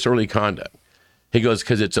 1 disorderly conduct. He goes,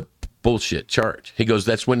 because it's a bullshit charge. He goes,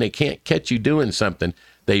 that's when they can't catch you doing something,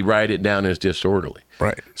 they write it down as disorderly.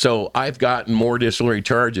 Right. So I've gotten more disorderly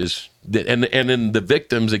charges. And then the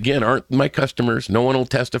victims, again, aren't my customers. No one will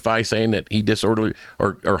testify saying that he disorderly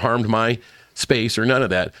or harmed my space or none of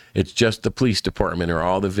that. It's just the police department or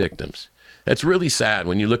all the victims. That's really sad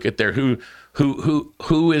when you look at there who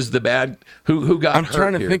is the bad who got hurt. I'm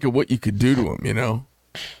trying to think of what you could do to him,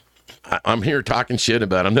 I'm here talking shit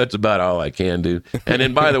about them. That's about all I can do. And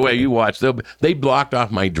then, by the way, you watch, they blocked off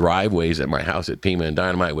my driveways at my house at Pima and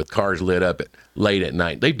Dynamite with cars lit up late at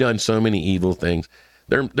night. They've done so many evil things.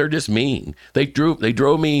 They're just mean. They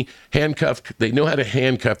drove me handcuffed. They know how to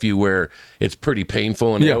handcuff you where it's pretty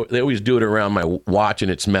painful, and they always do it around my watch,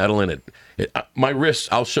 and it's metal, and my wrists,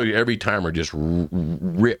 I'll show you every time, are just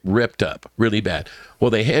ripped up really bad.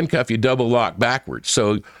 Well, they handcuff you double lock backwards,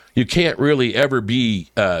 so you can't really ever be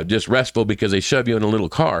just restful because they shove you in a little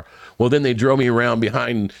car. Well, then they drove me around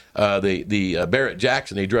behind the Barrett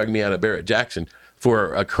Jackson. They dragged me out of Barrett Jackson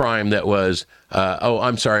for a crime that was,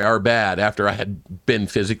 our bad, after I had been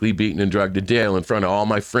physically beaten and drugged to jail in front of all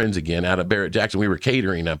my friends again out of Barrett Jackson. We were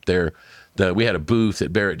catering up there. We had a booth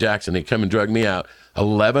at Barrett Jackson. They come and drug me out.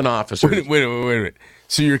 11 officers. Wait a minute.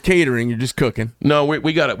 So you're catering, you're just cooking? No,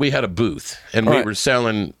 we had a booth, and we were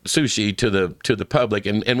selling sushi to the public,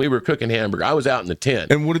 and we were cooking hamburger. I was out in the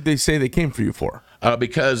tent. And what did they say they came for you for?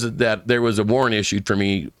 Because that there was a warrant issued for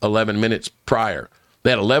me 11 minutes prior. They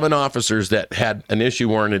had 11 officers that had an issue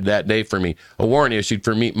warranted that day for me, a warrant issued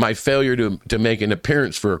for me, my failure to make an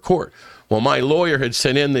appearance for a court. Well, my lawyer had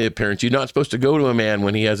sent in the appearance. You're not supposed to go to a man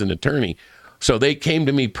when he has an attorney. So they came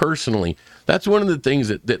to me personally. That's one of the things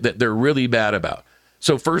that they're really bad about.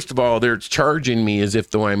 So first of all, they're charging me as if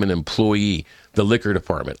though I'm an employee, the liquor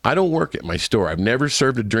department. I don't work at my store. I've never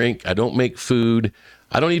served a drink. I don't make food.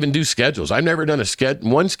 I don't even do schedules. I've never done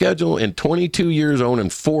one schedule in 22 years owning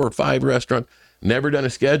 4 or 5 restaurants. Never done a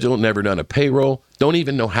schedule, never done a payroll, don't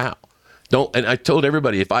even know how. And I told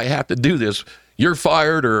everybody, if I have to do this, you're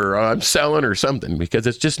fired or I'm selling or something, because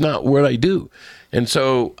it's just not what I do. And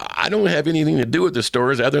so I don't have anything to do with the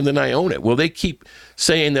stores other than I own it. Well, they keep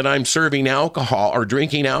saying that I'm serving alcohol or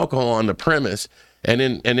drinking alcohol on the premise and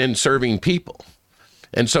then serving people.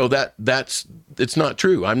 And so it's not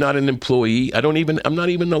true. I'm not an employee. I'm not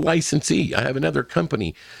even a licensee. I have another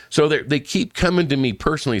company. So they keep coming to me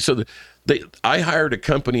personally. So I hired a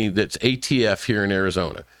company that's ATF here in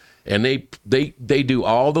Arizona, and they do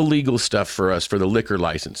all the legal stuff for us for the liquor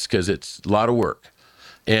license, because it's a lot of work.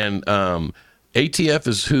 And ATF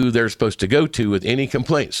is who they're supposed to go to with any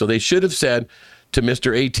complaint. So they should have said to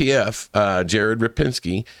Mr. ATF, Jared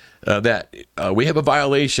Rapinski, that we have a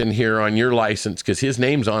violation here on your license because his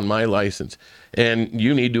name's on my license, and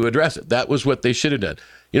you need to address it. That was what they should have done.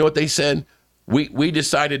 You know what they said? We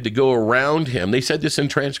decided to go around him. They said this in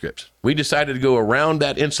transcripts. We decided to go around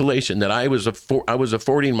that insulation that I was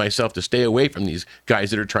affording myself to stay away from these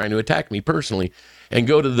guys that are trying to attack me personally, and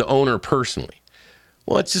go to the owner personally.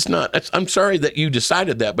 Well, it's just not. I'm sorry that you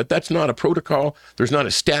decided that, but that's not a protocol. There's not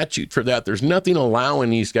a statute for that. There's nothing allowing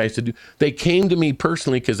these guys to do. They came to me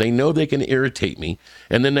personally because they know they can irritate me,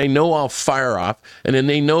 and then they know I'll fire off, and then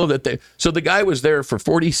they know that So the guy was there for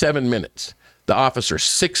 47 minutes. The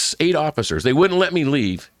officers, 8 officers, they wouldn't let me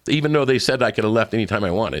leave, even though they said I could have left anytime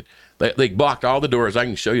I wanted. They blocked all the doors. I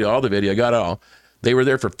can show you all the video. I got it all. They were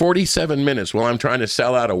there for 47 minutes while I'm trying to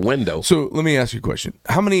sell out a window. So let me ask you a question.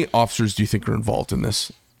 How many officers do you think are involved in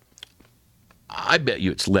this? I bet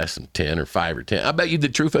you it's less than 10 or 5 or 10. I bet you the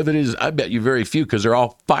truth of it is, I bet you very few, because they're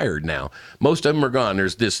all fired now. Most of them are gone.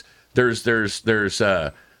 There's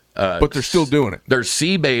but they're still doing it. There's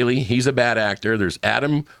C. Bailey. He's a bad actor. There's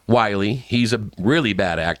Adam Wiley. He's a really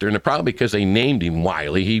bad actor. And probably because they named him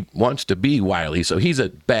Wiley. He wants to be Wiley. So he's a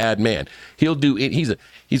bad man. He'll do it. He's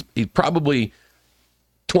probably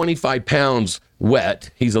 25 pounds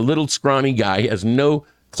wet. He's a little scrawny guy. He has no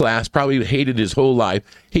class, probably hated his whole life.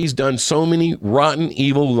 He's done so many rotten,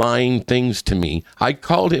 evil, lying things to me. I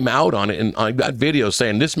called him out on it, and I got videos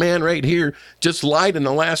saying, this man right here just lied in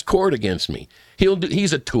the last court against me.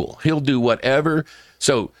 He's a tool. He'll do whatever.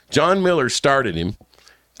 So John Miller started him.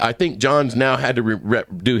 I think John's now had to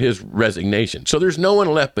do his resignation. So there's no one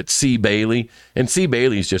left but C. Bailey, and C.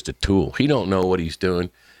 Bailey's just a tool. He don't know what he's doing.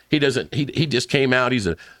 He doesn't. He just came out. He's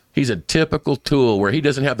a typical tool where he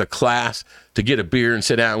doesn't have the class to get a beer and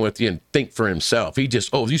sit down with you and think for himself. He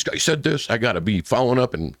just, these guys said this, I got to be following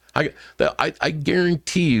up. And I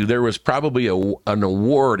guarantee you there was probably an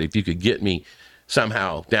award if you could get me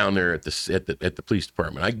somehow down there at the police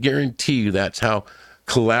department. I guarantee you that's how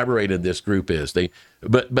collaborated this group is.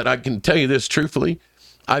 But I can tell you this truthfully,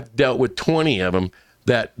 I've dealt with 20 of them.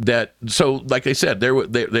 So like I said,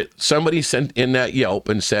 somebody sent in that Yelp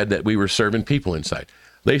and said that we were serving people inside.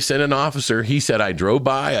 They sent an officer. He said, I drove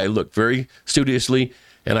by, I looked very studiously,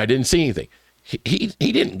 and I didn't see anything. He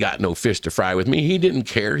didn't got no fish to fry with me. He didn't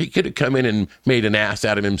care. He could have come in and made an ass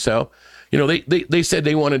out of himself. You know, they said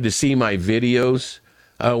they wanted to see my videos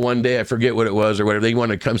one day. I forget what it was or whatever. They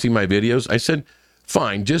wanted to come see my videos. I said,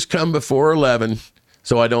 fine, just come before 11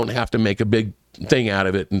 so I don't have to make a big thing out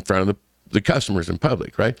of it in front of the customers in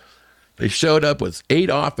public, right? They showed up with 8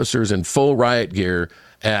 officers in full riot gear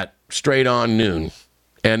at straight on noon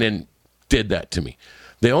and then did that to me.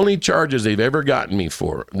 The only charges they've ever gotten me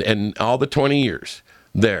for, in all the 20 years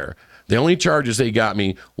there, the only charges they got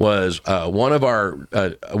me was one of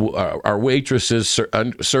our waitresses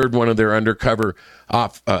served one of their undercover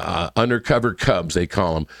cubs, they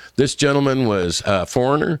call them. This gentleman was a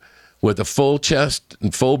foreigner with a full chest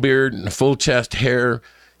and full beard and full chest hair.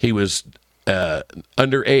 He was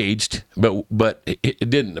underaged, but it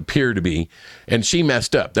didn't appear to be, and she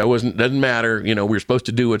messed up. Doesn't matter. We're supposed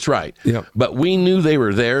to do what's right. Yeah. But we knew they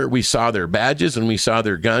were there. We saw their badges and we saw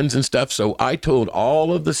their guns and stuff. So I told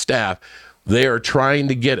all of the staff, they are trying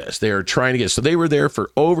to get us. They are trying to get us. So they were there for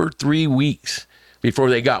over 3 weeks before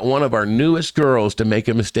they got one of our newest girls to make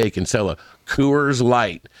a mistake and sell a Coors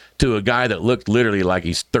Light to a guy that looked literally like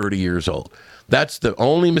he's 30 years old. That's the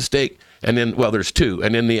only mistake. And then, well, there's two.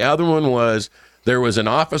 And then the other one was, there was an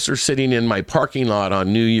officer sitting in my parking lot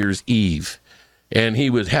on New Year's Eve, and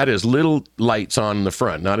he had his little lights on in the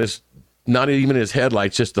front, not even his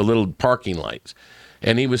headlights, just the little parking lights.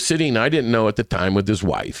 And he was sitting, I didn't know at the time, with his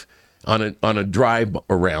wife on a drive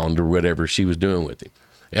around or whatever she was doing with him.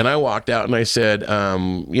 And I walked out and I said,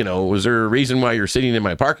 was there a reason why you're sitting in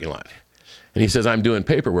my parking lot? And he says, I'm doing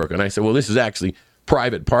paperwork. And I said, well, this is actually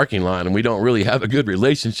private parking lot, and we don't really have a good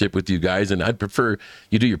relationship with you guys, and I'd prefer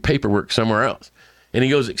you do your paperwork somewhere else. And he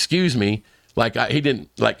goes, excuse me,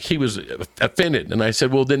 he was offended. And I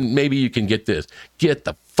said, well, then maybe you can get this. Get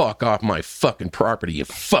the fuck off my fucking property, you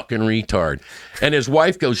fucking retard. And his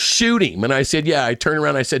wife goes, shoot him. And I said, yeah. I turned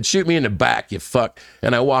around, I said, shoot me in the back, you fuck.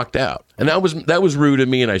 And I walked out. And that was rude of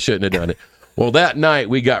me, and I shouldn't have done it. Well, that night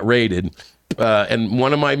we got raided, and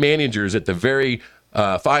one of my managers at the very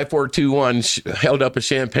 5421 held up a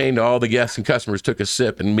champagne to all the guests and customers, took a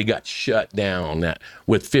sip, and we got shut down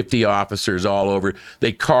with 50 officers all over.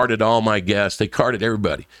 They carded all my guests. They carded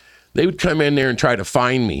everybody. They would come in there and try to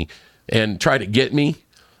find me and try to get me.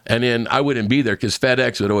 And then I wouldn't be there because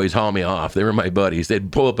FedEx would always haul me off. They were my buddies.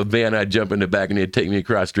 They'd pull up a van, I'd jump in the back, and they'd take me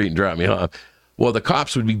across the street and drop me off. Well, the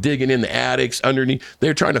cops would be digging in the attics underneath. They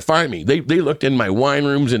were trying to find me. They looked in my wine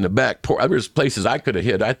rooms in the back. There was places I could have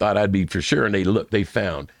hid. I thought I'd be for sure, and they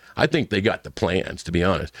found. I think they got the plans, to be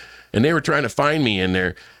honest. And they were trying to find me in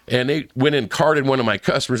there, and they went and carded one of my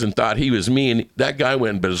customers and thought he was me, and that guy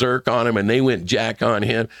went berserk on him, and they went jack on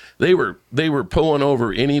him. They were pulling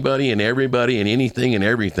over anybody and everybody and anything and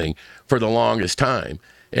everything for the longest time.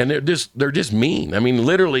 And they're just mean. I mean,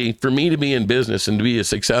 literally, for me to be in business and to be as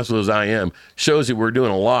successful as I am shows that we're doing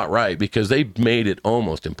a lot right, because they've made it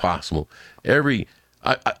almost impossible. There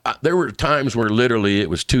were times where literally it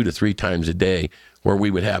was 2 to 3 times a day where we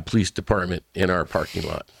would have police department in our parking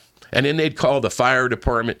lot, and then they'd call the fire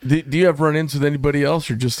department. Do you have run-ins with anybody else,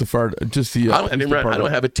 or just the fire? Just the I don't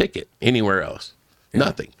have a ticket anywhere else.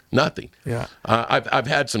 Yeah. Nothing. Yeah. I've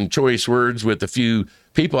had some choice words with a few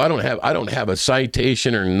people. I don't have a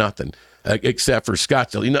citation or nothing, except for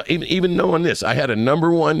Scottsdale. Even knowing this, I had a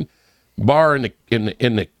 #1 bar in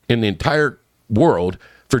the entire world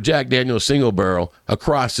for Jack Daniel's Single Barrel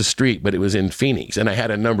across the street, but it was in Phoenix, and I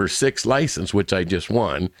had a #6 license, which I just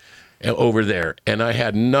won over there, and I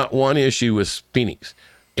had not one issue with Phoenix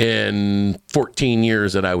in 14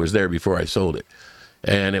 years that I was there before I sold it.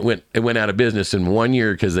 And it went out of business in 1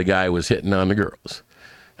 year because the guy was hitting on the girls.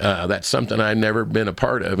 That's something I've never been a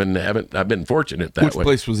part of, and I've been fortunate that way. Which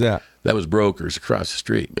place was that? That was Brokers across the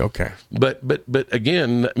street. Okay. But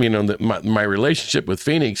again, my relationship with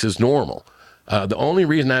Phoenix is normal. The only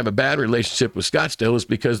reason I have a bad relationship with Scottsdale is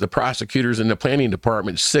because the prosecutors in the planning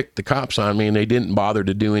department sicked the cops on me, and they didn't bother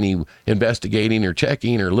to do any investigating or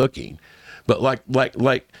checking or looking. But like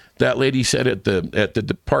that lady said at the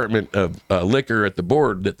Department of Liquor at the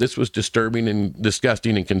board, that this was disturbing and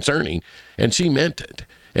disgusting and concerning, and she meant it,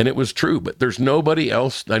 and it was true. But there's nobody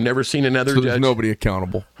else. I've never seen another judge. There's nobody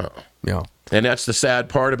accountable. Yeah, and that's the sad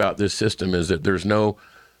part about this system, is that there's no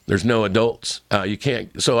adults. You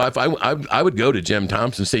can't. So if I would go to Jim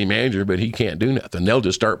Thompson, city manager, but he can't do nothing. They'll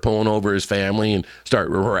just start pulling over his family and start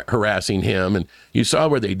harassing him. And you saw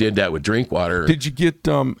where they did that with Drinkwater. Did you get?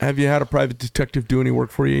 Have you had a private detective do any work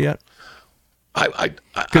for you yet?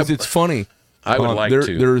 Because it's funny. I would like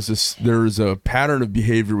to. There's a pattern of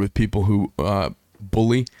behavior with people who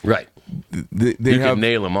bully. Right. They can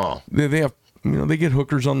nail them all. They have. They get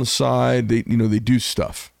hookers on the side. They do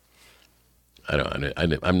stuff.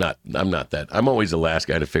 I'm not that. I'm always the last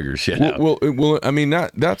guy to figure shit out. Well, I mean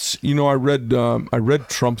that's I read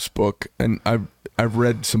Trump's book, and I've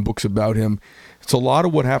read some books about him. It's a lot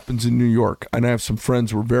of what happens in New York, and I have some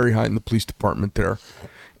friends who are very high in the police department there,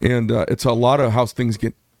 and it's a lot of how things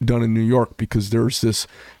get done in New York, because there's this,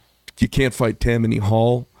 you can't fight Tammany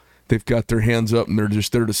Hall. they've got their hands up and they're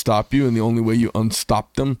just there to stop you, and the only way you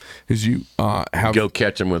unstop them is you have go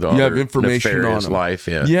catch them with all you their have information on nefarious them. life.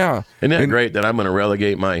 Yeah. Yeah. Isn't that great that I'm going to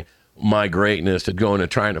relegate my greatness to going to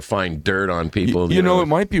trying to find dirt on people? You know, it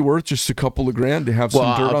might be worth just a couple of grand to have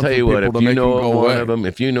some dirt I'll on tell you some what, people if to you make them know go of one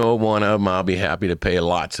away. of them, I'll be happy to pay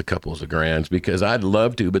lots of couples of grands, because I'd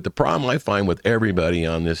love to. But the problem I find with everybody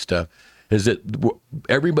on this stuff is that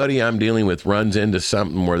everybody I'm dealing with runs into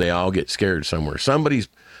something where they all get scared somewhere. Somebody's.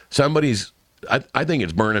 I think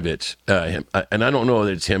it's Brnovich, and I don't know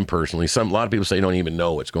that it's him personally. A lot of people say they don't even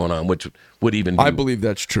know what's going on, which would even be, I believe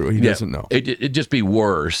that's true. He doesn't know. It'd just be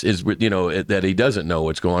worse, that he doesn't know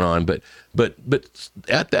what's going on. But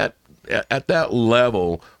at that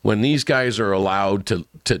level, when these guys are allowed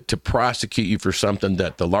to prosecute you for something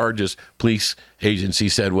that the largest police agency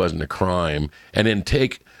said wasn't a crime, and then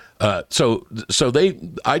take I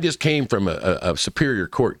just came from a superior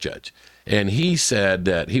court judge. And he said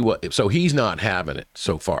that he's not having it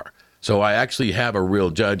so far. So I actually have a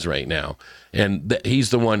real judge right now, and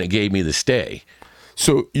he's the one that gave me the stay.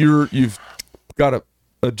 So you've got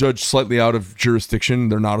a judge slightly out of jurisdiction.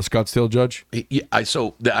 They're not a Scottsdale judge.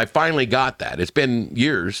 I finally got that. It's been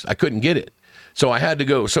years. I couldn't get it, so I had to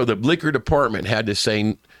go. So the liquor department had to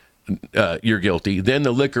say you're guilty. Then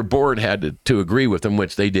the liquor board had to agree with them,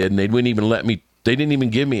 which they did, and they wouldn't even let me. They didn't even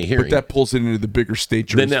give me a hearing. But that pulls it into the bigger state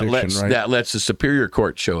jurisdiction, right? That lets the superior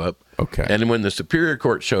court show up. Okay. And when the superior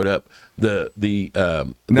court showed up, now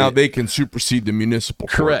they can supersede the municipal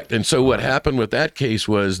court. Correct. And so what happened with that case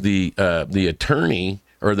was the attorney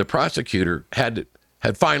or the prosecutor had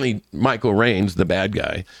finally, Michael Raines, the bad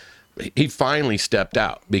guy, he finally stepped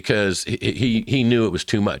out because he knew it was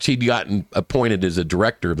too much. He'd gotten appointed as a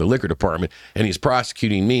director of the liquor department, and he's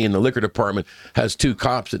prosecuting me, and the liquor department has two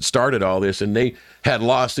cops that started all this, and they had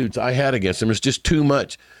lawsuits I had against them. It's just too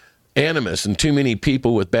much animus and too many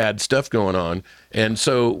people with bad stuff going on. And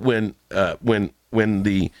so when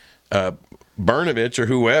the Brnovich or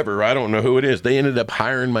whoever, I don't know who it is, they ended up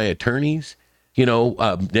hiring my attorneys.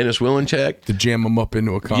 Dennis Willencheck. To jam them up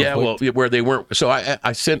into a conflict. Yeah, well, where they weren't. So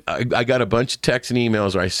I got a bunch of texts and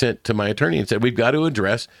emails where I sent to my attorney and said, we've got to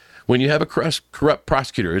address, when you have a corrupt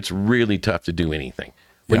prosecutor, it's really tough to do anything.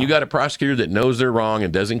 When you got a prosecutor that knows they're wrong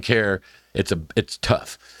and doesn't care, it's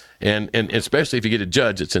tough. And especially if you get a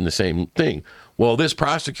judge that's in the same thing. Well, this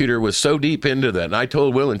prosecutor was so deep into that, and I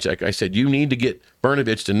told Willencheck, I said, you need to get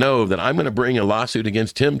Brnovich to know that I'm going to bring a lawsuit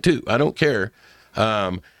against him too. I don't care.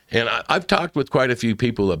 And I've talked with quite a few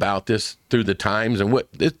people about this through the times, and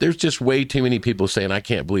there's just way too many people saying, I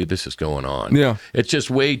can't believe this is going on. Yeah. It's just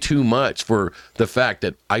way too much for the fact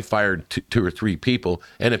that I fired two or three people.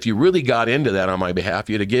 And if you really got into that on my behalf,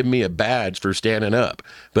 you'd have given me a badge for standing up.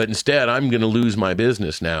 But instead, I'm going to lose my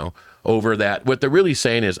business now over that. What they're really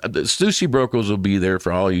saying is the Sushi Brokers will be there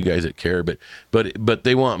for all you guys that care, but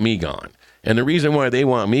they want me gone. And the reason why they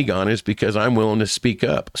want me gone is because I'm willing to speak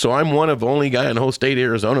up. So I'm one of the only guy in the whole state of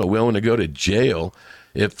Arizona willing to go to jail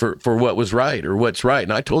for what was right or what's right.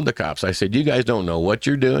 And I told the cops, I said, you guys don't know what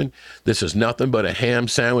you're doing. This is nothing but a ham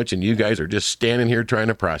sandwich, and you guys are just standing here trying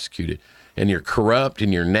to prosecute it. And you're corrupt,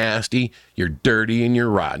 and you're nasty, you're dirty, and you're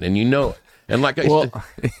rotten, and you know it. And like I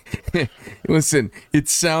said, listen, it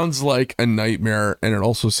sounds like a nightmare, and it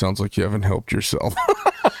also sounds like you haven't helped yourself.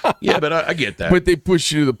 Yeah, but I get that. But they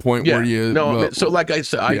push you to the point where you... So like I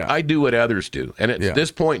said, I do what others do. And at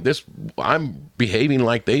this point, I'm behaving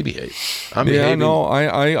like they behave. I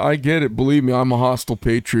get it. Believe me, I'm a hostile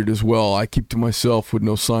patriot as well. I keep to myself with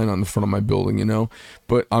no sign on the front of my building,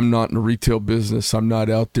 But I'm not in the retail business. I'm not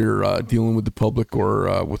out there dealing with the public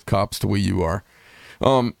or with cops the way you are.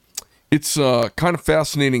 It's kind of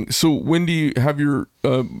fascinating. So when do you have your...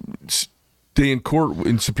 day in court,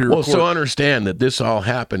 in Superior Court? Well, so understand that this all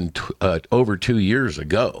happened over 2 years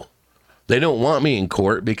ago. They don't want me in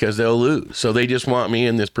court because they'll lose. So they just want me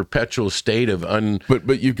in this perpetual state of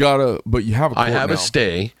But you have a court I have now. a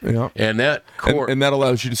stay. Yeah. And that court... And that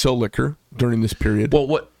allows you to sell liquor during this period.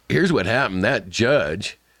 Well, here's what happened. That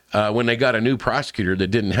judge, when they got a new prosecutor that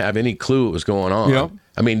didn't have any clue what was going on... Yeah.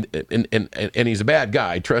 I mean, and he's a bad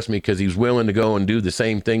guy, trust me, because he's willing to go and do the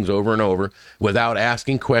same things over and over without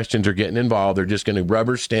asking questions or getting involved. They're just going to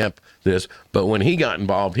rubber stamp this. But when he got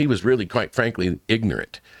involved, he was really, quite frankly,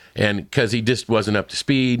 ignorant. And because he just wasn't up to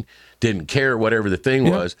speed, didn't care, whatever the thing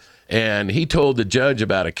was. And he told the judge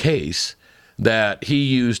about a case that he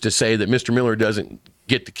used to say that Mr. Miller doesn't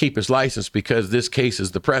get to keep his license because this case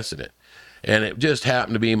is the precedent. And it just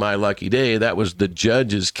happened to be my lucky day. That was the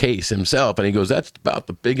judge's case himself. And he goes, that's about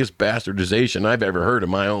the biggest bastardization I've ever heard of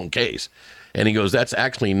my own case. And he goes, that's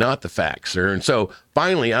actually not the fact, sir. And so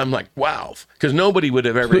finally, I'm like, wow, because nobody would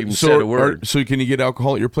have ever even said a word. So can you get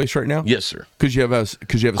alcohol at your place right now? Yes, sir. Because you have a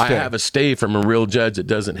stay. I have a stay from a real judge that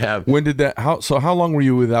doesn't have. When did that? How long were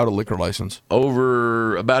you without a liquor license?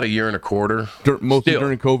 Over about a year and a quarter. Mostly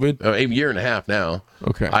during COVID? A year and a half now.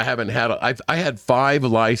 Okay. I haven't had. I had 5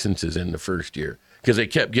 licenses in the first year because they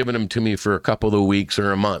kept giving them to me for a couple of weeks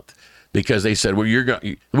or a month. Because they said, well,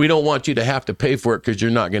 we don't want you to have to pay for it because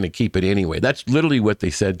you're not going to keep it anyway. That's literally what they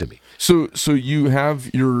said to me. So you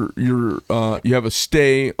have you have a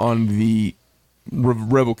stay on the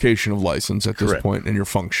revocation of license at this point, and you're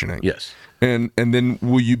functioning. Yes. And then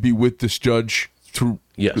will you be with this judge through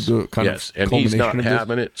the kind of and he's not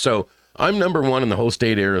having it. So I'm number 1 in the whole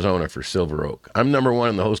state of Arizona for Silver Oak. I'm number 1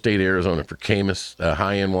 in the whole state of Arizona for Camus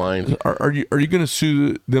high-end wines. Are you going to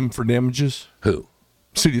sue them for damages? Who?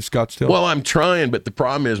 City of Scottsdale. Well, I'm trying, but the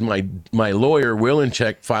problem is my lawyer,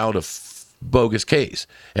 Willencheck, filed a bogus case,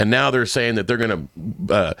 and now they're saying that they're going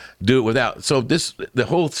to do it without. So the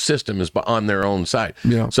whole system is on their own side.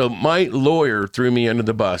 Yeah. So my lawyer threw me under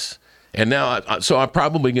the bus, and now I'm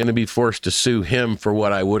probably going to be forced to sue him for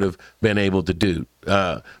what I would have been able to do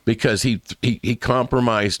because he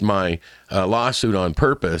compromised my lawsuit on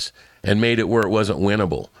purpose and made it where it wasn't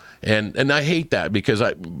winnable. And I hate that because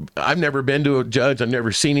I've never been to a judge. I've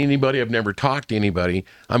never seen anybody. I've never talked to anybody.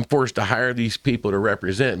 I'm forced to hire these people to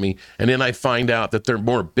represent me. And then I find out that they're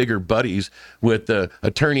bigger buddies with the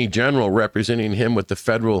attorney general representing him with the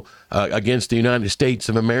federal against the United States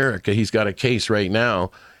of America. He's got a case right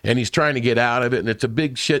now. And he's trying to get out of it, and it's a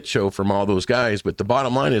big shit show from all those guys. But the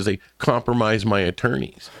bottom line is they compromise my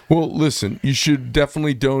attorneys. Well, listen, you should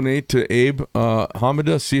definitely donate to Abe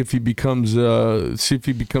Hamida. See if he becomes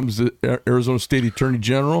the Arizona State Attorney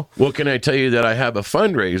General. Well, can I tell you that I have a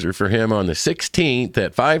fundraiser for him on the 16th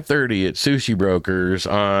at 5:30 at Sushi Brokers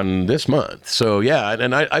on this month. So yeah,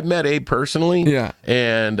 and I've met Abe personally. Yeah,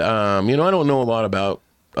 and I don't know a lot about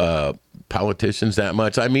politicians that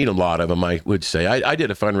much. I meet a lot of them, I would say. I did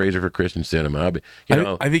a fundraiser for Christian Cinema.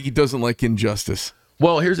 I think he doesn't like injustice.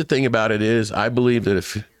 Well, here's the thing about it is I believe that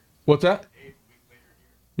if... What's that?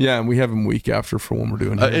 Yeah, and we have him week after for when we're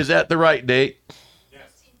doing it. Is that the right date?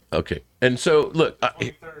 Yes. Okay. And so, look,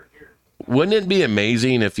 wouldn't it be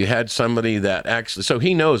amazing if you had somebody that actually... So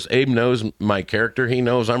Abe knows my character. He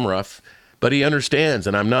knows I'm rough, but he understands,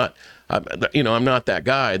 and I'm not that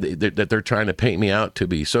guy that they're trying to paint me out to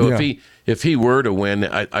be. So if he were to win,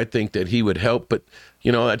 I think that he would help. But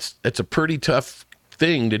that's a pretty tough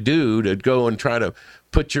thing to do, to go and try to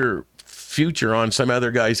put your future on some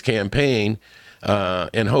other guy's campaign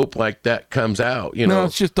and hope like that comes out. No,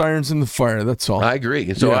 it's just irons in the fire. That's all. I agree.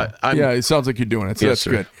 And so it sounds like you're doing it. So yes,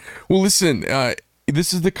 that's good. Well, listen,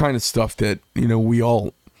 this is the kind of stuff that we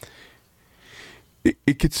all.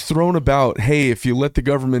 It gets thrown about, hey, if you let the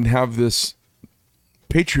government have this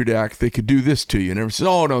Patriot Act, they could do this to you. And everyone says,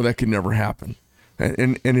 oh, no, that could never happen.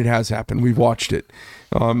 And it has happened. We've watched it.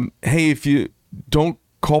 Hey, if you don't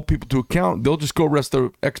call people to account, they'll just go arrest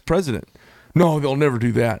the ex-president. No, they'll never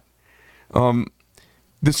do that.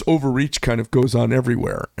 This overreach kind of goes on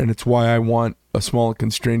everywhere. And it's why I want a small and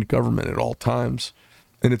constrained government at all times.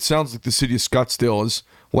 And it sounds like the city of Scottsdale is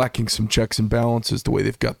lacking some checks and balances the way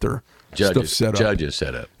they've got their judges set up.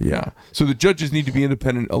 up. Yeah. So the judges need to be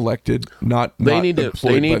independent elected, not they need to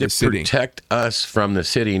city. Protect us from the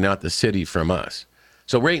city, not the city from us.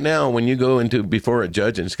 So right now, when you go before a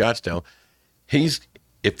judge in Scottsdale,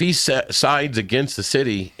 if he sides against the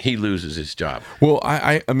city, he loses his job. Well,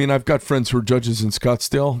 I mean, I've got friends who are judges in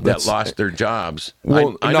Scottsdale that lost their jobs.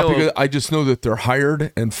 Well, I just know that they're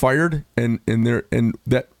hired and fired, and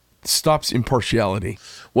that stops impartiality.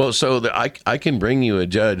 Well, so I can bring you a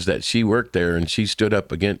judge that she worked there and she stood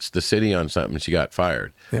up against the city on something. She got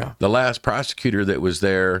fired. Yeah. The last prosecutor that was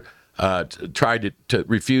there tried to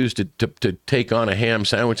refuse to take on a ham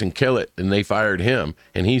sandwich and kill it, and they fired him,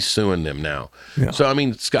 and he's suing them now. Yeah. So, I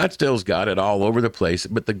mean, Scottsdale's got it all over the place.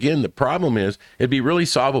 But again, the problem is it'd be really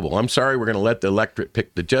solvable. I'm sorry, we're going to let the electorate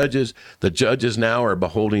pick the judges. The judges now are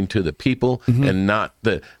beholden to the people and not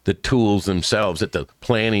the tools themselves at the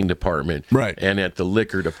planning department and at the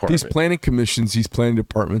liquor department. These planning commissions, these planning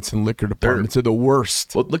departments and liquor departments are the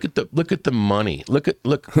worst. Well, look at the money. Look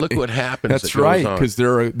what happens. That's right, because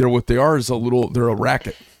they're what they are is they're a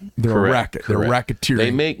racket. They're a racket. They're racketeering.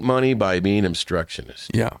 They make money by being obstructionists.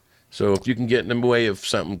 Yeah. So if you can get in the way of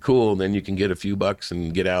something cool, then you can get a few bucks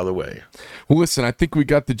and get out of the way. Well, listen, I think we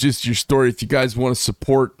got the gist of your story. If you guys want to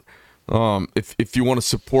support, if you want to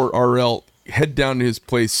support RL, head down to his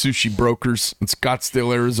place, Sushi Brokers in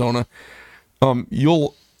Scottsdale, Arizona.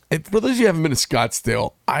 For those of you who haven't been to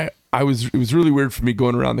Scottsdale, it was really weird for me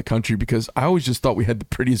going around the country because I always just thought we had the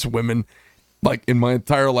prettiest women, like in my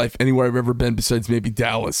entire life, anywhere I've ever been besides maybe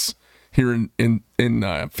Dallas, here in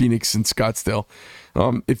Phoenix and Scottsdale.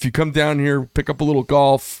 If you come down here, pick up a little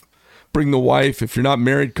golf, bring the wife. If you're not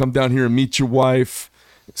married, come down here and meet your wife.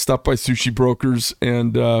 Stop by Sushi Brokers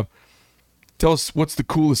and tell us what's the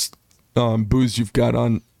coolest booze you've got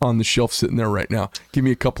on the shelf sitting there right now. Give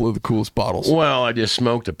me a couple of the coolest bottles. Well, I just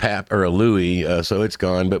smoked a Louis, so it's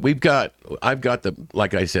gone. But I've got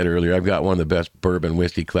like I said earlier, I've got one of the best bourbon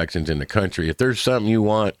whiskey collections in the country. If there's something you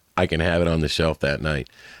want, I can have it on the shelf that night.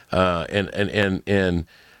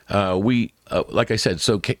 We like I said,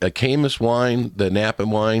 so Caymus wine, the Napa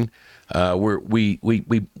wine,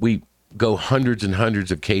 we go hundreds and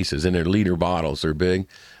hundreds of cases in their liter bottles. They're big.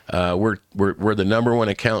 We're the number one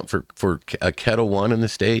account for a Kettle One in the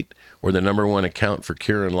state. We're the number one account for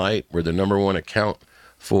Cure and Light. We're the number one account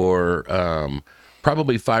for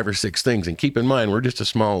probably 5 or 6 things. And keep in mind, we're just a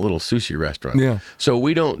small little sushi restaurant. Yeah. So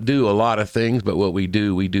we don't do a lot of things, but what we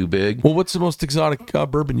do big. Well, what's the most exotic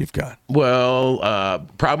bourbon you've got? Well,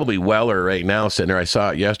 probably Weller right now sitting there. I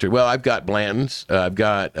saw it yesterday. Well, I've got Blanton's. I've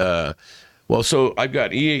got I've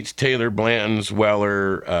got E.H. Taylor, Blanton's,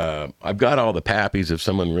 Weller. I've got all the Pappies if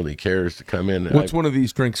someone really cares to come in. What's one of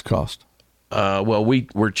these drinks cost? Well,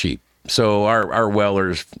 we're cheap. So our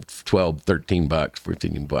Weller's $12, $13,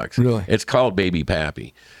 $15. Really? It's called Baby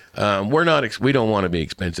Pappy. We don't want to be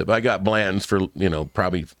expensive. I got Blanton's for,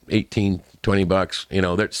 probably $18,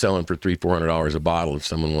 $20. They're selling for $300-$400 a bottle if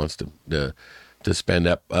someone wants to spend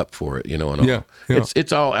up for it, and all. Yeah.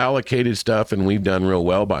 It's all allocated stuff, and we've done real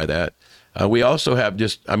well by that. We also have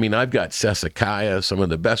I've got Sassicaia, some of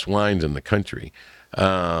the best wines in the country.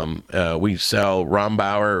 We sell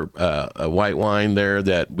Rombauer, a white wine there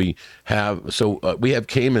that we have. So we have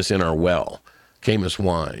Caymus in our well, Caymus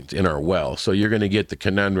wines in our well. So you're going to get the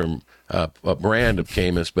Conundrum a brand of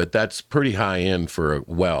Caymus, but that's pretty high end for a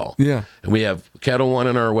well. Yeah. And we have Kettle One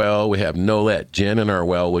in our well. We have Nolette Gin in our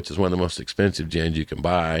well, which is one of the most expensive gins you can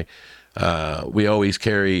buy. We always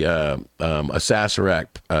carry a Saserac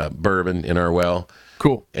bourbon in our well.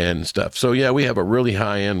 Cool. And stuff. So, yeah, we have a really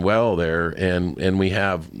high-end well there, and we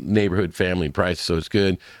have neighborhood family prices, so it's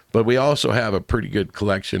good. But we also have a pretty good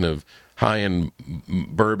collection of high-end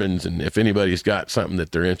bourbons, and if anybody's got something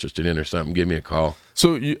that they're interested in or something, give me a call.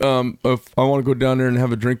 So, if I want to go down there and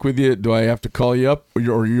have a drink with you, do I have to call you up,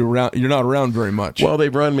 or you're not around very much? Well,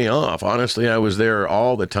 they've run me off. Honestly, I was there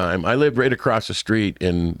all the time. I lived right across the street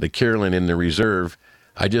in the Kierland in the Reserve.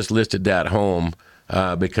 I just listed that home.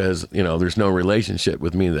 Because there's no relationship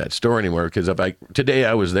with me to that store anymore. Because today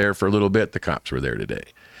I was there for a little bit, the cops were there today,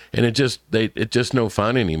 and it's just no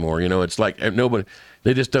fun anymore. It's like nobody.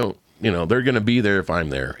 They just don't. They're going to be there if I'm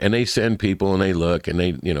there, and they send people and they look and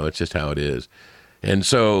they. It's just how it is. And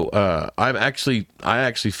so I actually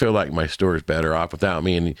feel like my store is better off without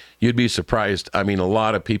me. And you'd be surprised. I mean, a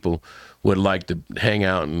lot of people would like to hang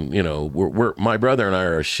out, and my brother and I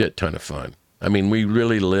are a shit ton of fun. I mean, we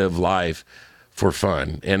really live life for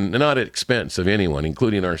fun and not at expense of anyone,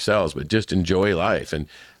 including ourselves, but just enjoy life. And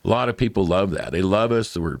a lot of people love that. They love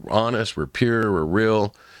us. We're honest. We're pure. We're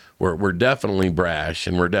real. We're definitely brash,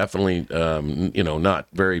 and we're definitely, not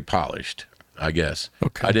very polished, I guess.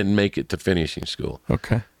 Okay. I didn't make it to finishing school.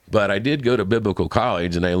 Okay. But I did go to biblical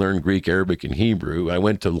college, and I learned Greek, Arabic, and Hebrew. I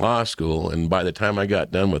went to law school, and by the time I got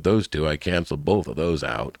done with those two, I canceled both of those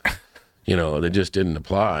out. They just didn't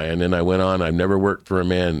apply. And then I went on. I've never worked for a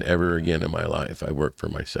man ever again in my life. I worked for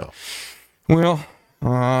myself. Well,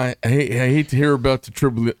 I hate to hear about the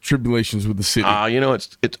tribulations with the city.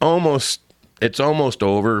 It's almost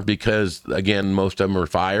over because, again, most of them are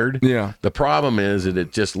fired. Yeah. The problem is that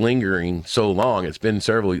it's just lingering so long. It's been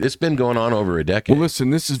going on over a decade. Well,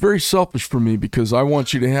 listen, this is very selfish for me because I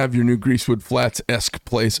want you to have your new Greasewood Flats-esque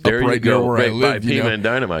place up right there where I live. By Pima and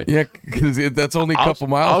Dynamite. Yeah, because that's only a couple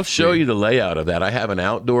miles. I'll show you the layout of that. I have an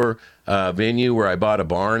outdoor venue where I bought a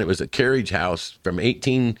barn. It was a carriage house from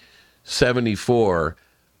 1874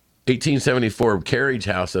 carriage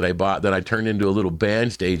house that I bought that I turned into a little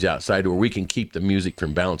band stage outside where we can keep the music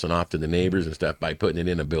from bouncing off to the neighbors and stuff by putting it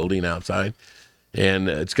in a building outside. And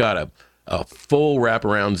it's got a full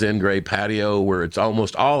wraparound Zen gray patio where it's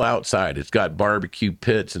almost all outside. It's got barbecue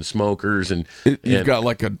pits and smokers. You've got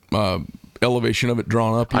like a elevation of it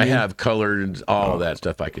drawn up. I have colored all of that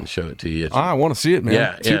stuff. I can show it to you. I want to see it, man.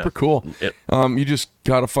 Yeah, super cool. You just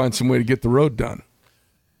got to find some way to get the road done.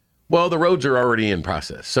 Well, the roads are already in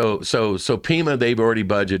process. So Pima, they've already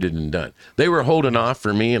budgeted and done. They were holding off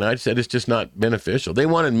for me, and I said it's just not beneficial. They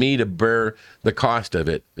wanted me to bear the cost of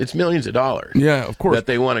it. It's millions of dollars. Yeah, of course. That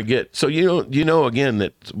they want to get. So you know again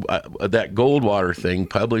that that Goldwater thing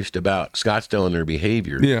published about Scottsdale and their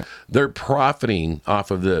behavior. Yeah. They're profiting off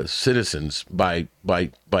of the citizens by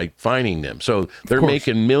fining them. So they're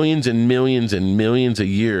making millions and millions and millions a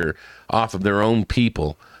year off of their own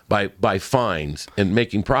people by fines and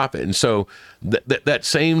making profit. And so that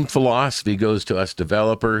same philosophy goes to us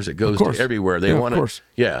developers. It goes to everywhere. They want to.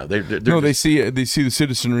 Yeah, they see the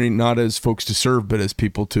citizenry not as folks to serve, but as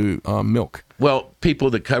people to milk. Well, people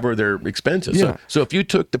that cover their expenses. Yeah. So if you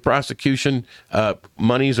took the prosecution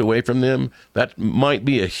monies away from them, that might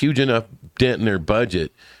be a huge enough dent in their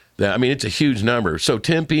budget. It's a huge number. So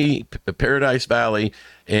Tempe, Paradise Valley,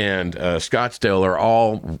 and Scottsdale are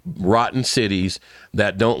all rotten cities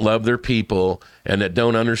that don't love their people and that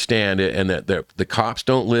don't understand it, and that the cops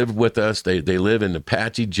don't live with us. They live in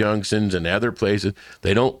Apache Junctions and other places.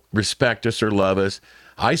 They don't respect us or love us.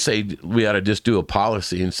 I say we ought to just do a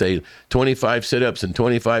policy and say 25 sit-ups and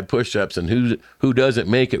 25 push-ups, and who doesn't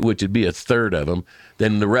make it, which would be a third of them,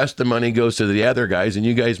 then the rest of the money goes to the other guys, and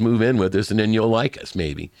you guys move in with us, and then you'll like us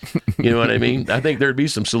maybe. You know what I mean? I think there'd be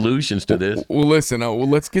some solutions to this. Well, listen,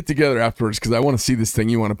 let's get together afterwards because I want to see this thing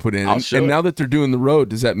you want to put in. And now that they're doing the road,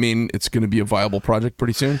 does that mean it's going to be a viable project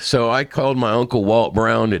pretty soon? So I called my Uncle Walt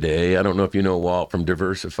Brown today. I don't know if you know Walt from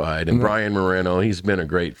Diversified. And Brian Moreno, he's been a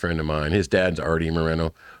great friend of mine. His dad's Artie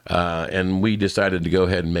Moreno. And we decided to go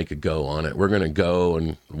ahead and make a go on it. We're going to go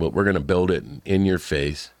and we're going to build it in your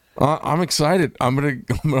face. I'm excited. I'm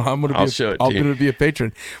gonna be a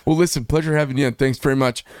patron. Well, listen, pleasure having you, and thanks very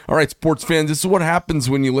much. All right, sports fans, this is what happens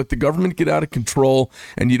when you let the government get out of control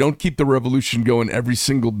and you don't keep the revolution going every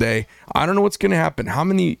single day. I don't know what's going to happen. How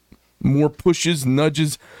many more pushes,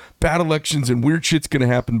 nudges, bad elections, and weird shit's going to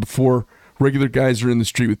happen before regular guys are in the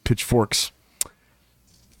street with pitchforks?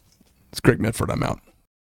 It's Greg Medford. I'm out.